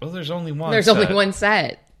 Well, there's only one. there's only one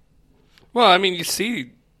set. Well, I mean, you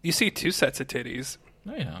see 2 sets of titties.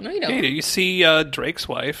 No, you don't. No, you Yeah, don't. you do. You see Drake's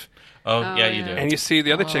wife, Oh, yeah, you do. and you see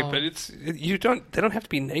the other chick, but they don't have to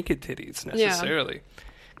be naked titties necessarily.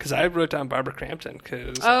 Because I wrote down Barbara Crampton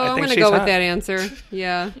because I'm think going to she's go hot. with that answer.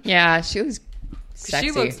 Yeah. Yeah, she was sexy.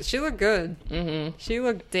 She looked good. Mm-hmm. She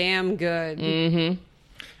looked damn good. Mm-hmm.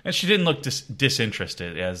 And she didn't look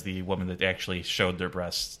disinterested as the woman that actually showed their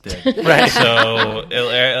breasts did. Right. So,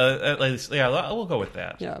 at least, yeah, we'll go with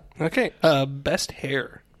that. Yeah. Okay. Best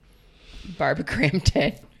hair. Barbara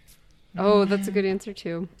Crampton. Oh, that's a good answer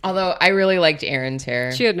too. Although I really liked Erin's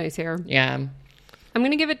hair. She had nice hair. Yeah. I'm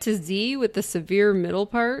going to give it to Z with the severe middle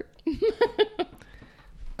part.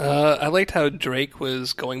 I liked how Drake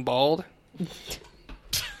was going bald.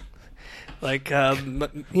 Like,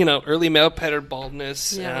 early male pattern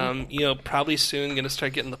baldness. Yeah. Probably soon going to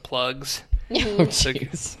start getting the plugs. Oh, So,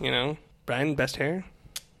 jeez. Brian, best hair?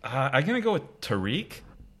 I'm going to go with Tariq.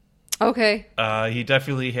 Okay. He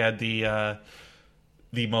definitely had the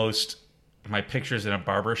most my pictures in a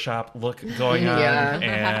barber shop look going on. Yeah.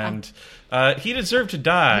 And he deserved to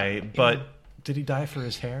die, but did he die for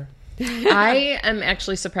his hair? I am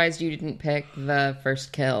actually surprised you didn't pick the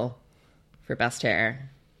first kill for best hair.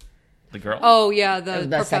 The girl? Oh, yeah, the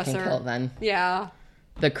professor. Second kill, then. Yeah.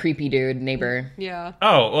 The creepy dude, neighbor. Yeah.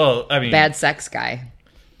 Oh, well, I mean... Bad sex guy.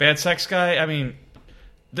 Bad sex guy? I mean,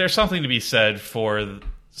 there's something to be said for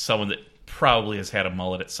someone that probably has had a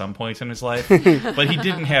mullet at some point in his life, but he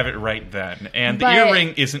didn't have it right then. And the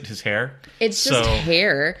earring isn't his hair. It's just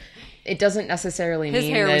hair. It doesn't necessarily His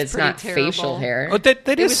mean hair that was it's pretty not terrible. facial hair. Oh, that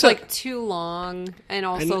It is was like too long and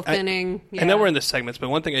also thinning. I know we're in the segments, but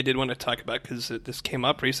one thing I did want to talk about because this came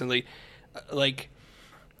up recently,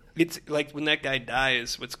 it's like when that guy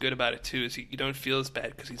dies. What's good about it too is you don't feel as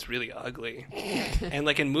bad because he's really ugly. And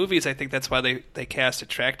like in movies, I think that's why they cast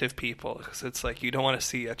attractive people because it's like you don't want to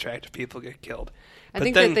see attractive people get killed. I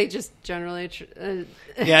think that they just generally.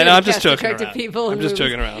 Yeah, no, I'm just joking attractive around. people I'm in just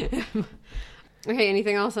movies. joking around. Okay,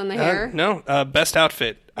 anything else on the hair? No, best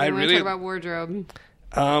outfit. I want to really talk about wardrobe.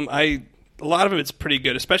 a lot of it's pretty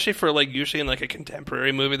good, especially for like usually in like a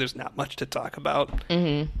contemporary movie. There's not much to talk about.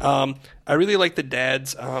 Mm-hmm. I really like the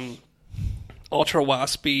dad's ultra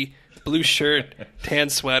waspy blue shirt, tan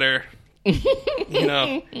sweater,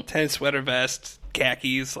 tan sweater vest,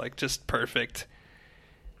 khakis, like just perfect.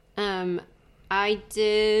 I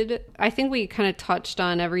think we kind of touched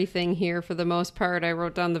on everything here for the most part. I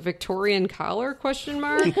wrote down the Victorian collar ? Oh,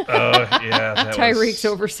 yeah. That Tyreek's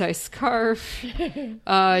oversized scarf.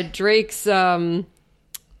 Drake's mock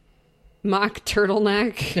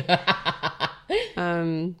turtleneck.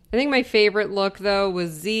 I think my favorite look, though,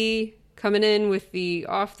 was Z coming in with the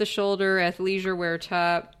off-the-shoulder athleisure wear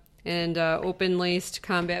top and open-laced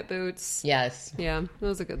combat boots. Yes. Yeah, that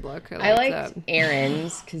was a good look. I liked that.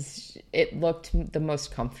 Erin's because it looked the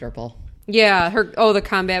most comfortable. Yeah, the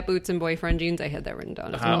combat boots and boyfriend jeans. I had that written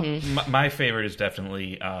down as well. My favorite is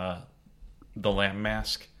definitely the lamb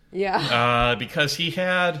mask. Yeah. Because he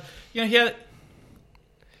had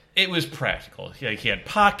it was practical. He had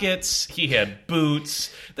pockets. He had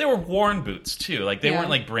boots. They were worn boots too. Like they weren't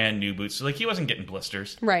like brand new boots. So like he wasn't getting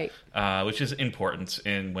blisters, Right. Which is important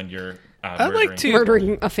in when you're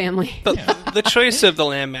Murdering a family. The choice of the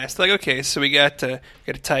lamb mask. Like, okay, so we got a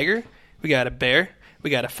tiger, we got a bear, we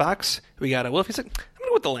got a fox, we got a wolf. He's like, I'm going to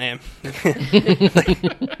go with the lamb.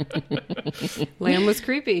 Lamb was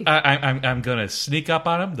creepy. I'm gonna sneak up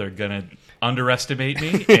on him. They're gonna underestimate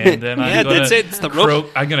me, and then I'm gonna that's it. It's the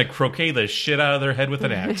rope. I'm gonna croquet the shit out of their head with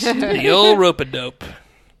an axe. The old rope-a-dope.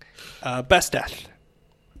 Best death.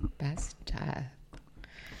 Best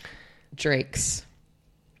Drake's,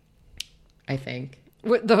 I think.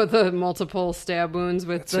 With the multiple stab wounds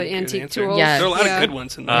with That's a the good antique answer. tools. Yeah. There are a lot of good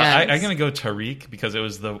ones in there. Yes. I'm going to go Tariq because it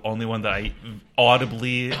was the only one that I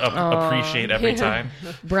audibly appreciate every time.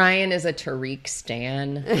 Brian is a Tariq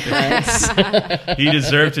stan. He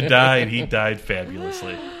deserved to die, and he died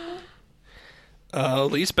fabulously.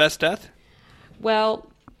 Least best death? Well,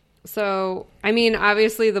 so, I mean,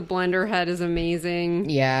 obviously the blender head is amazing.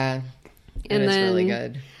 Yeah. And It's then really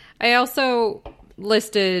good. I also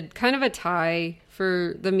listed kind of a tie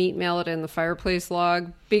for the meat mallet and the fireplace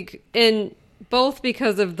log. And both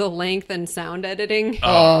because of the length and sound editing.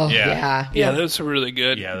 Oh, yeah. Yeah, those are really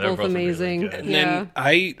good. Yeah, they're both amazing. Really good. And then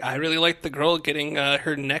I really liked the girl getting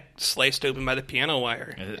her neck sliced open by the piano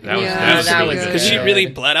wire. That was good. Because she really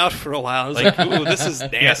bled out for a while. I was like, ooh, this is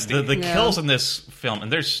nasty. The kills in this film,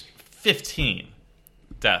 and there's 15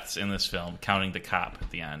 deaths in this film, counting the cop at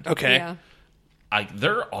the end. Okay. Yeah.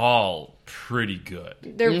 They're all pretty good.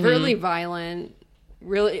 They're really violent.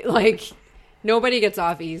 Really, like, nobody gets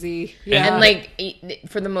off easy. Yeah. And, like,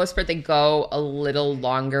 for the most part, they go a little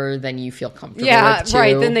longer than you feel comfortable with, too.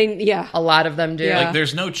 Right. Then a lot of them do. Yeah. Like,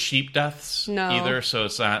 there's no cheap deaths either, so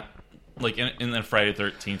it's not like in the Friday the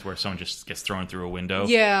 13th where someone just gets thrown through a window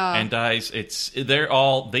and dies.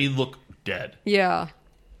 They look dead. Yeah.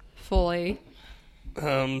 Fully.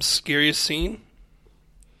 Scariest scene?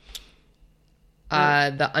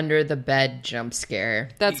 The under the bed jump scare.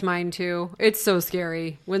 That's mine too. It's so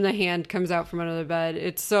scary when the hand comes out from under the bed.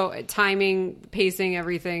 It's so timing, pacing,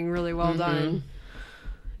 everything really well done.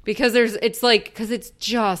 Because it's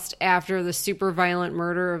just after the super violent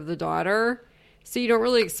murder of the daughter, so you don't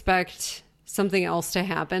really expect something else to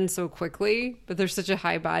happen so quickly. But there's such a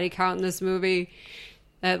high body count in this movie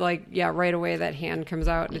that, right away that hand comes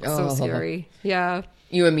out. And it's so scary. Yeah,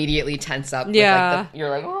 you immediately tense up. Yeah, you're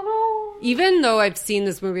like, oh no. Even though I've seen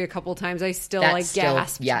this movie a couple times, I still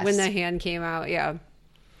gasped when the hand came out. Yeah,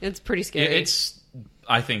 it's pretty scary.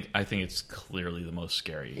 I think it's clearly the most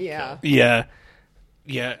scary. Yeah. Kill.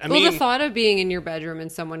 Yeah. I mean, the thought of being in your bedroom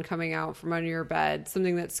and someone coming out from under your bed,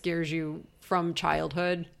 something that scares you from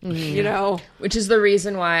childhood, you know? Which is the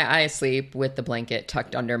reason why I sleep with the blanket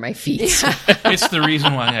tucked under my feet. It's the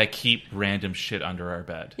reason why I keep random shit under our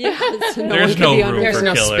bed. Yeah, so there's no room There's for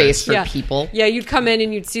no killers. space for people. Yeah, you'd come in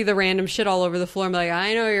and you'd see the random shit all over the floor and be like,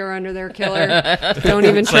 I know you're under there, killer. Don't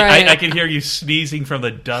even try it. I can hear you sneezing from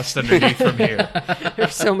the dust underneath from here.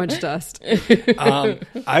 There's so much dust.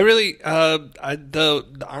 I really,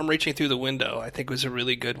 the arm reaching through the window, I think was a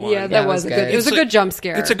really good one. Yeah, that was a good. It was a good jump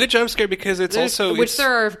scare. It's a good jump scare because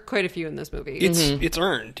there are quite a few in this movie. It's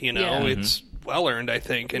earned, you know. Yeah. It's well earned, I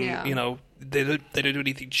think, and you know they didn't do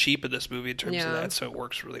anything cheap in this movie in terms of that, so it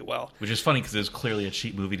works really well. Which is funny because it was clearly a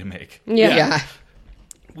cheap movie to make. Yeah.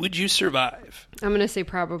 Would you survive? I'm gonna say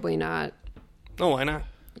probably not. Oh, why not?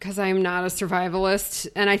 Because I am not a survivalist,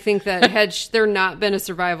 and I think that had there not been a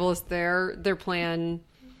survivalist there, their plan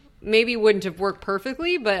maybe wouldn't have worked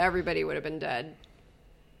perfectly, but everybody would have been dead.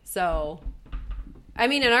 So, I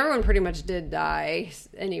mean, and everyone pretty much did die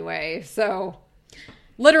anyway, so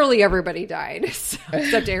literally everybody died,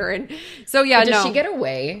 except Aaron. So, yeah, Did she get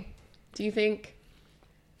away, do you think?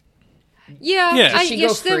 Yeah, Did she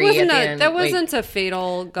go free that wasn't a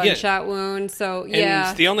fatal gunshot wound, so, yeah.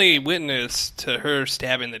 And the only witness to her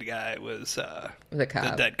stabbing the guy was the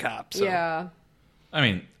dead cop. So. Yeah. I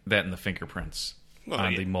mean, that and the fingerprints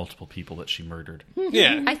on the multiple people that she murdered.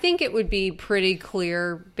 Yeah. I think it would be pretty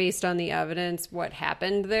clear, based on the evidence, what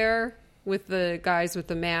happened there with the guys with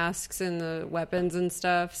the masks and the weapons and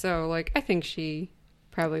stuff. So, I think she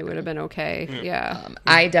probably would have been okay. Yeah.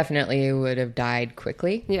 I definitely would have died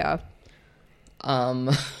quickly. Yeah.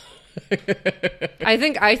 I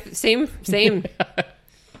think same.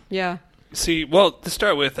 Yeah. See, well, to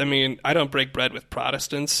start with, I mean, I don't break bread with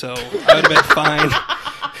Protestants, so I would have been fine.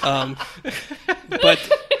 But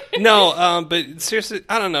seriously,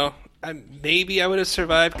 I don't know. Maybe I would have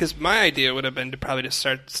survived because my idea would have been to probably just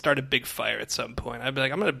start a big fire at some point. I'd be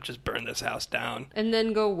like, I'm going to just burn this house down. And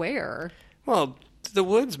then go where? Well, to the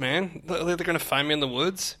woods, man. They're going to find me in the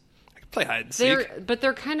woods. I can play hide and seek. But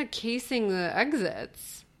they're kind of casing the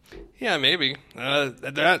exits. Yeah, maybe.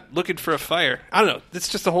 They're not looking for a fire. I don't know. It's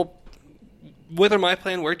just a whole... Whether my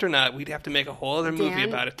plan worked or not, we'd have to make a whole other movie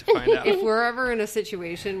about it to find out. If we're ever in a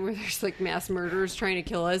situation where there's mass murderers trying to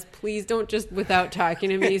kill us, please don't just, without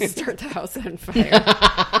talking to me, start the house on fire.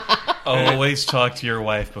 Always talk to your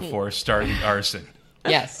wife before starting arson.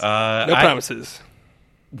 Yes. No promises.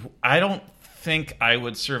 I don't think I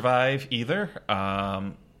would survive either.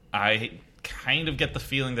 I kind of get the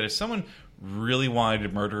feeling that if someone really wanted to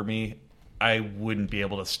murder me, I wouldn't be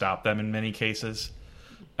able to stop them in many cases.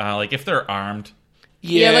 If they're armed.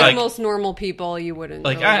 Yeah, most normal people, you wouldn't.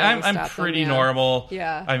 I'm pretty normal.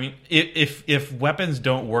 Yeah. I mean, if weapons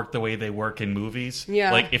don't work the way they work in movies,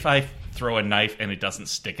 if I throw a knife and it doesn't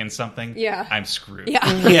stick in something, I'm screwed.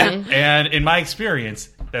 Yeah. Yeah. And in my experience,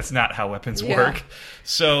 that's not how weapons work.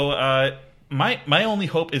 So my only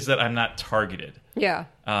hope is that I'm not targeted. Yeah.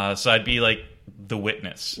 So I'd be like the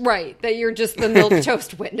witness. Right. That you're just the milk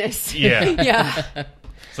toast witness. Yeah. Yeah.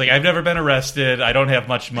 It's like, I've never been arrested. I don't have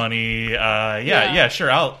much money.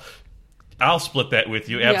 Sure. I'll split that with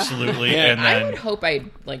you. Absolutely. Yeah. And then I would hope I'd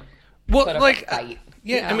Well, put up like, a fight.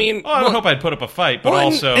 yeah, I mean, I would hope I'd put up a fight, but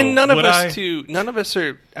also, and none of would us I? none of us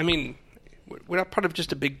are. I mean, we're not part of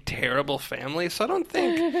just a big terrible family, so I don't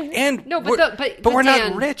think. And No, we're, but we're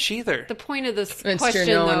Dan, not rich either. The point of this It's question,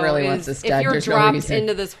 true, no one though, really is wants us if dead. you're There's no dropped reason.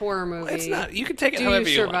 into this horror movie, It's not. You can take it do however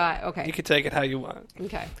you you survive? want. Okay. You can take it how you want.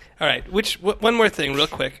 Okay. All right. One more thing, real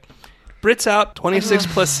quick. Brits Out 26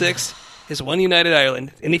 plus 6 is One United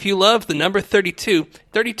Ireland. And if you love the number 32,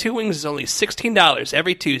 32 wings is only $16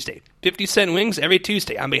 every Tuesday. 50-cent wings every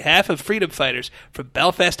Tuesday on behalf of freedom fighters from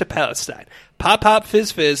Belfast to Palestine. Pop, pop,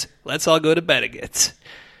 fizz, fizz. Let's all go to bed again.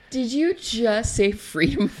 Did you just say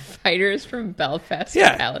freedom fighters from Belfast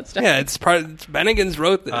Yeah. to Palestine? Yeah, it's part of, Bennigan's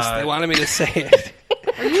wrote this. They wanted me to say it.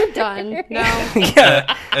 Are you done now?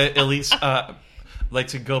 Yeah. Elise, like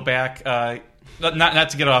to go back, not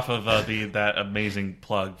to get off of that amazing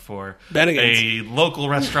plug for Bennigan's. a local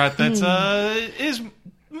restaurant that is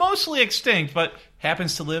mostly extinct, but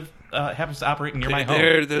happens to operate near my home.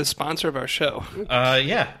 They're the sponsor of our show.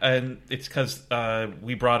 Yeah, and it's because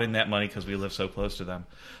we brought in that money because we live so close to them.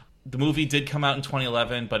 The movie did come out in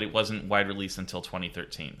 2011, but it wasn't wide release until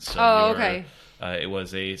 2013. So okay. It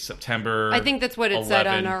was a September. I think that's what it 11. said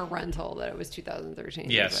on our rental, that it was 2013.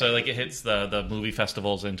 Yeah, so like it hits the movie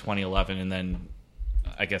festivals in 2011, and then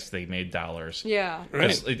I guess they made dollars. Yeah.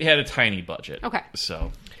 Right. It had a tiny budget. Okay.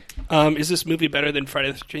 So Is this movie better than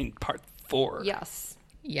Friday the 13th Part 4? Yes.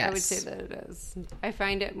 Yes. I would say that it is. I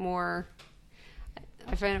find it more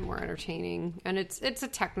entertaining, and it's a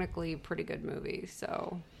technically pretty good movie.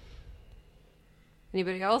 So,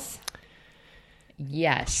 anybody else?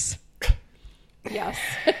 Yes. Yes.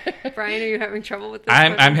 Brian, are you having trouble with this?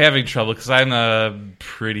 I'm having trouble because I'm a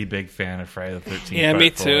pretty big fan of Friday the 13th. Yeah, Part me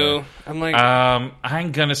 4. too. I'm like,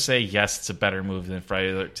 I'm gonna say yes. It's a better movie than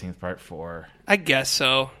Friday the 13th Part 4. I guess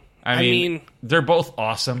so. I mean, they're both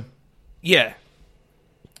awesome. Yeah.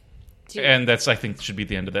 And that's, I think, should be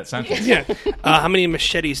the end of that sentence. Yeah. How many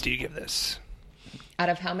machetes do you give this? Out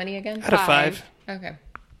of how many again? Out of 5. Okay.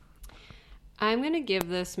 I'm going to give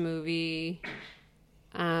this movie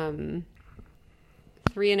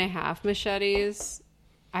 3.5 machetes.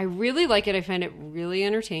 I really like it. I find it really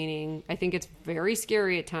entertaining. I think it's very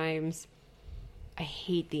scary at times. I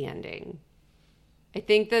hate the ending. I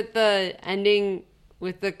think that the ending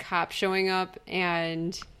with the cop showing up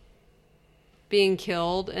and being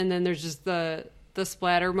killed, and then there's just the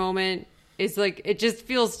splatter moment is like, it just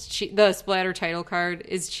feels cheap. The splatter title card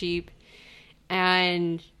is cheap,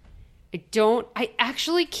 and I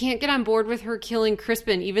actually can't get on board with her killing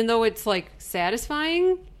Crispin, even though it's like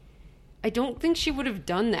satisfying. I don't think she would have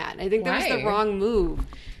done that. I think that was the Why? wrong move.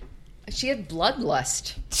 She had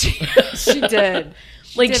bloodlust. She did.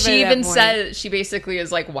 Like, did she by that even point. said, she basically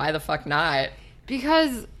is like, why the fuck not?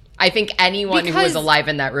 Because I think anyone who was alive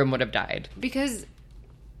in that room would have died. Because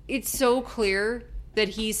it's so clear that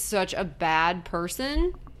he's such a bad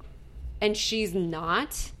person and she's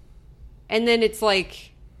not. And then it's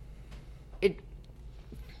like,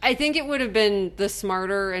 I think it would have been the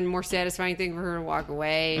smarter and more satisfying thing for her to walk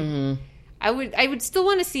away. Mm-hmm. I would still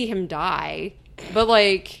want to see him die, but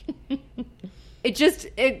like it just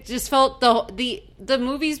felt the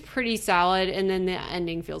movie's pretty solid, and then the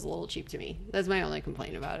ending feels a little cheap to me. That's my only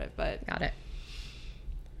complaint about it. But Got it.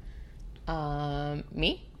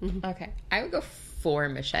 Me? Mm-hmm. Okay. I would go 4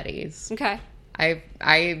 machetes. okay,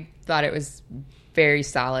 I thought it was very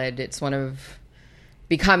solid. It's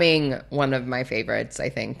becoming one of my favorites, I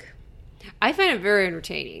think. I find it very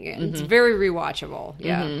entertaining, and it's very rewatchable.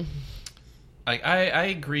 Yeah. Mm-hmm. I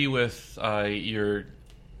agree with your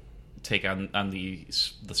take on the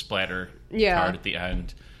splatter card at the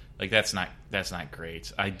end. Like, that's not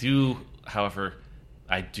great. I do, however,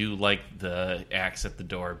 like the axe at the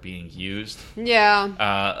door being used.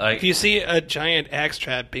 Yeah. If you see a giant axe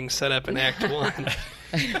trap being set up in Act 1,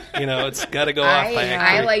 it's got to go off by Act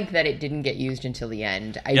 3. I like that it didn't get used until the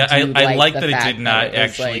end. I like that it did not it was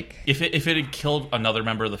actually. like, if it had killed another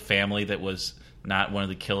member of the family that was not one of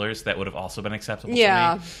the killers, that would have also been acceptable.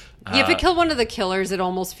 Yeah. To me. If it killed one of the killers, it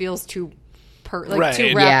almost feels too Right.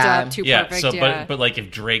 too wrapped up, too perfect. So, yeah. but like if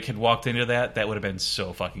Drake had walked into that would have been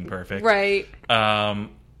so fucking perfect. Right.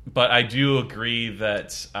 But I do agree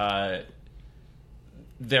that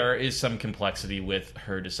there is some complexity with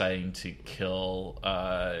her deciding to kill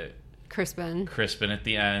Crispin at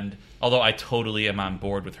the end. Although I totally am on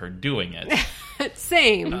board with her doing it.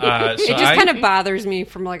 Same. So it just kind of bothers me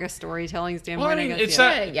from like a storytelling standpoint. Well, I mean, I guess. it's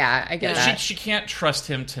Yeah. not- yeah, I get that. She can't trust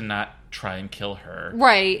him to not try and kill her.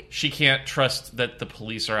 Right. She can't trust that the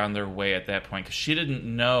police are on their way at that point because she didn't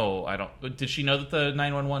know. Did she know that the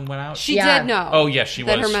 911 went out? She Yeah. did know. Oh, yeah, she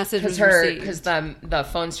that was. her message was Because received. the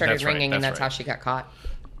phone started That's right, ringing, and that's that's how right. she got caught.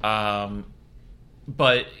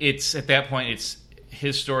 But it's at that point, it's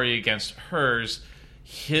his story against hers.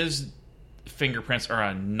 His fingerprints are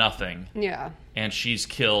on nothing. Yeah. And she's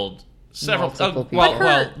killed several Multiple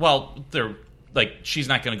people. Well, they're like, she's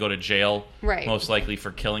not going to go to jail, right, most likely,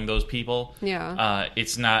 for killing those people. Yeah.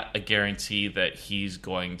 It's not a guarantee that he's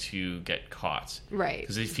going to get caught. Right.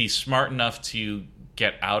 Because if he's smart enough to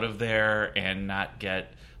get out of there and not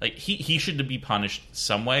get... Like, he should be punished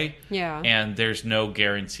some way. Yeah. And there's no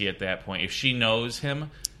guarantee at that point. If she knows him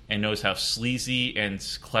and knows how sleazy and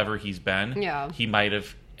clever he's been, yeah, he might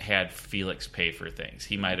have had Felix pay for things.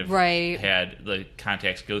 He might have had the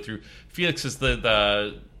contacts go through. Felix is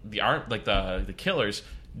the killers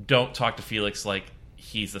don't talk to Felix like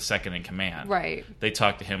he's the second in command. Right. They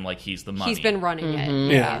talk to him like he's the money. He's been running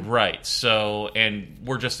it. Yeah. Right. So, and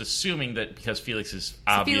we're just assuming that because Felix is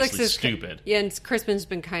obviously stupid. Yeah, and Crispin's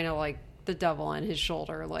been kind of like the devil on his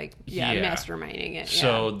shoulder, like, masterminding it.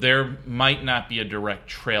 So there might not be a direct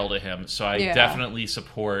trail to him. So I definitely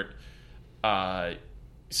support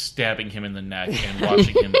stabbing him in the neck and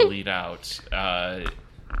watching him bleed out.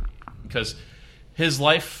 Because his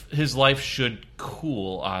life should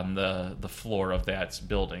cool on the floor of that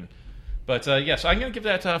building. But so I'm going to give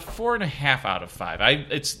that 4.5 out of 5.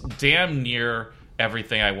 It's damn near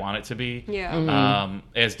everything I want it to be. Yeah. Mm-hmm.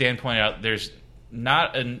 As Dan pointed out, there's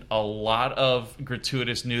not a lot of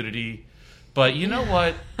gratuitous nudity. But you know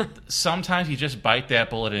what? Sometimes you just bite that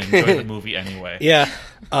bullet and enjoy the movie anyway. Yeah.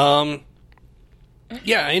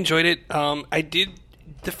 Yeah, I enjoyed it. I did.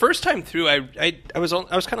 The first time through, I was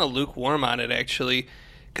kind of lukewarm on it, actually,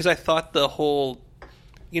 because I thought the whole,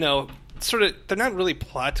 sort of, they're not really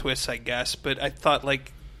plot twists, I guess, but I thought,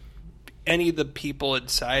 like, any of the people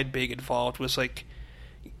inside being involved was, like,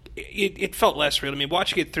 it felt less real. I mean,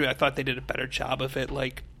 watching it through, I thought they did a better job of it.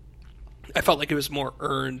 Like, I felt like it was more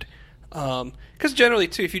earned. Because generally,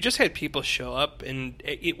 too, if you just had people show up, and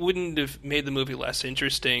it wouldn't have made the movie less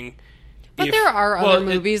interesting. But there are other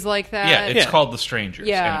movies like that. Yeah, it's called The Strangers,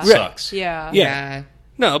 and it sucks. Yeah.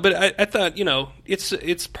 No, but I thought,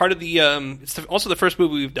 it's part of the it's also the first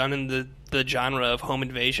movie we've done in the genre of home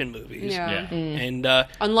invasion movies. Yeah. And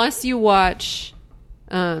unless you watch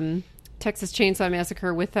Texas Chainsaw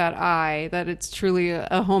Massacre with that eye, that it's truly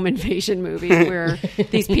a home invasion movie where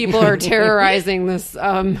these people are terrorizing this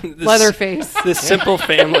Leatherface, this simple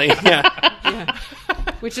family. Yeah.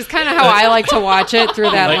 Which is kind of how I like to watch it,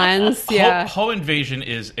 through that lens. Yeah. Home invasion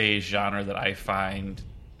is a genre that I find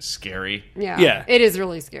scary. Yeah. It is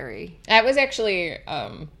really scary. That was actually...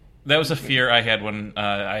 that was a fear I had when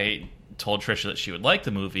I told Tricia that she would like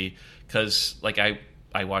the movie, because like I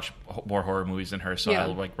watch more horror movies than her, so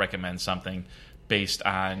I'll like recommend something based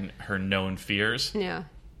on her known fears. Yeah.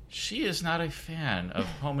 She is not a fan of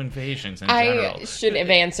home invasions in general. I should have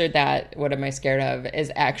answered that. What am I scared of?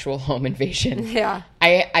 Is actual home invasion. Yeah.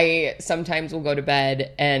 I sometimes will go to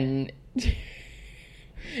bed and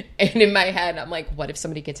in my head I'm like, what if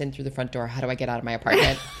somebody gets in through the front door? How do I get out of my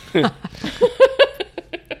apartment?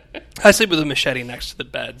 I sleep with a machete next to the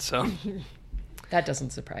bed, so that doesn't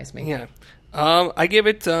surprise me. Yeah. I give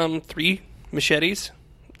it 3 machetes.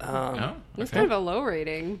 It's kind of a low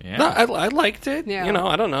rating. Yeah. No, I liked it. Yeah.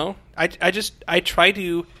 I don't know. I try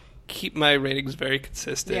to keep my ratings very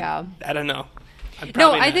consistent. Yeah. I don't know.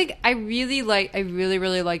 I think I really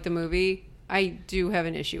really like the movie. I do have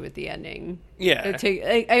an issue with the ending. Yeah.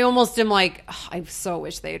 I almost am like, I so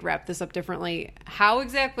wish they had wrapped this up differently. How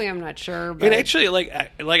exactly, I'm not sure. But and actually, I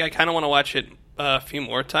kind of want to watch it a few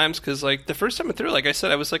more times, because like the first time through, like I said,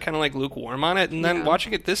 I was like kind of like lukewarm on it, and then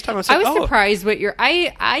watching it this time, I was like, surprised what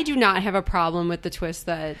I do not have a problem with the twist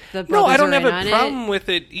that the brothers I don't are have in a on problem with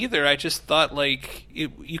it either. I just thought like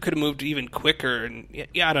you could have moved even quicker, and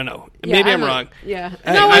I don't know. Maybe I'm wrong. Yeah,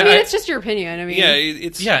 I mean it's just your opinion. I mean,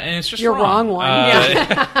 it's and it's just you're wrong one.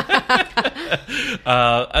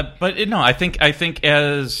 But I think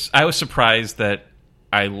as I was surprised that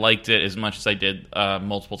I liked it as much as I did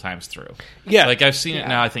multiple times through. Yeah. Like, I've seen it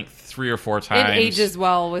now, I think, 3 or 4 times. It ages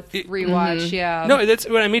well with rewatch, yeah. No, that's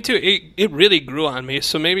what I mean, too. It really grew on me.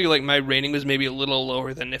 So maybe, like, my rating was maybe a little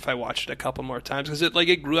lower than if I watched it a couple more times. Because it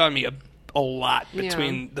grew on me a lot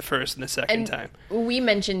between the first and the second time. We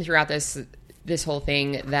mentioned throughout this whole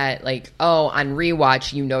thing that, like, on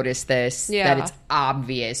rewatch you notice this, that it's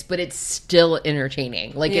obvious, but it's still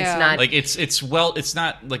entertaining. Like, it's not... Like, it's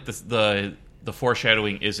not, like, the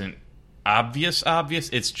foreshadowing isn't obvious.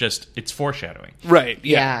 It's foreshadowing. Right,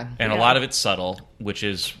 yeah. And a lot of it's subtle, which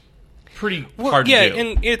is pretty hard to do. Yeah,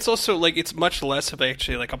 and it's also, like, it's much less of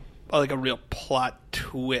actually, like, a real plot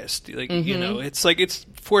twist. Like, it's, like, it's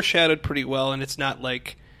foreshadowed pretty well, and it's not,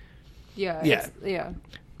 like... Yeah.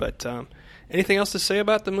 But, Anything else to say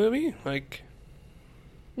about the movie?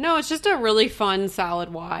 No, it's just a really fun,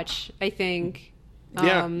 solid watch, I think.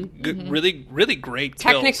 Yeah, really, really great.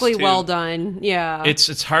 Technically kills, well done. Yeah,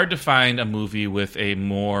 it's hard to find a movie with a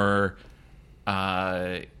more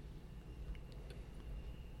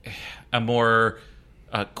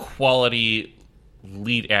quality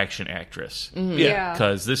lead action actress. Yeah,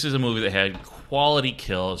 because this is a movie that had quality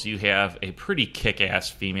kills. You have a pretty kick-ass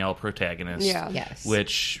female protagonist, Yes.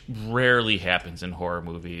 which rarely happens in horror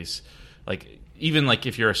movies. Even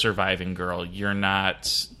if you're a surviving girl, you're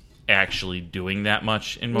not actually doing that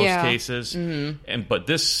much in most cases.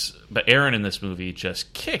 But Erin in this movie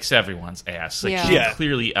just kicks everyone's ass. She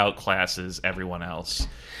clearly outclasses everyone else.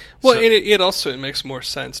 Well, and it makes more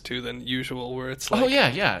sense too than usual, where it's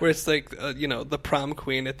where it's the prom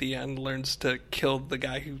queen at the end learns to kill the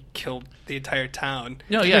guy who killed the entire town.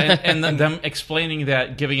 No, yeah, and then them explaining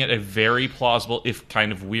that, giving it a very plausible, if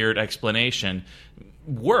kind of weird explanation,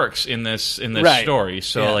 works in this story.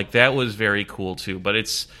 So that was very cool too. But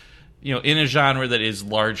it's in a genre that is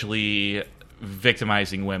largely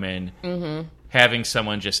victimizing women. Having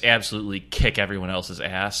someone just absolutely kick everyone else's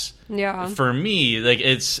ass. Yeah. For me,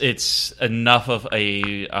 it's enough of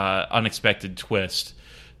a unexpected twist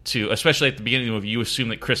to, especially at the beginning of the movie, you assume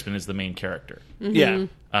that Crispin is the main character. Yeah.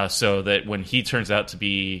 So that when he turns out to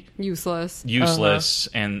be useless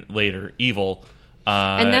and later evil.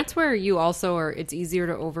 And that's where you also it's easier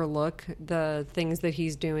to overlook the things that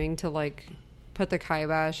he's doing to put the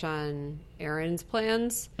kibosh on Erin's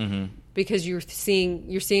plans. Because you're seeing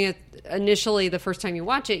it initially the first time you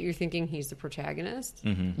watch it, you're thinking he's the protagonist.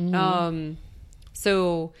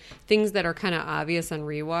 So things that are kind of obvious on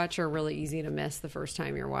rewatch are really easy to miss the first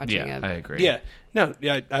time you're watching it. I agree. Yeah, no,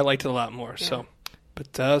 I liked it a lot more. Yeah.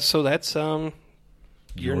 So that's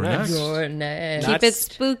you're next. You're next. Keep it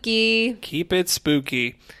spooky. Keep it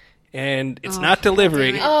spooky. And it's not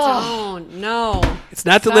delivery. Don't. No. It's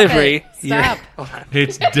not delivery. Stop.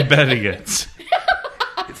 It's Bennigan's.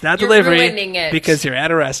 It's not You're delivery ruining it. because you're at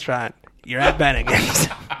a restaurant. You're at Bennigan's.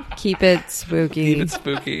 Keep it spooky. Keep it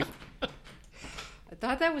spooky. I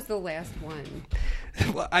thought that was the last one.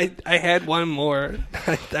 Well, I had one more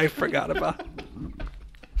I forgot about.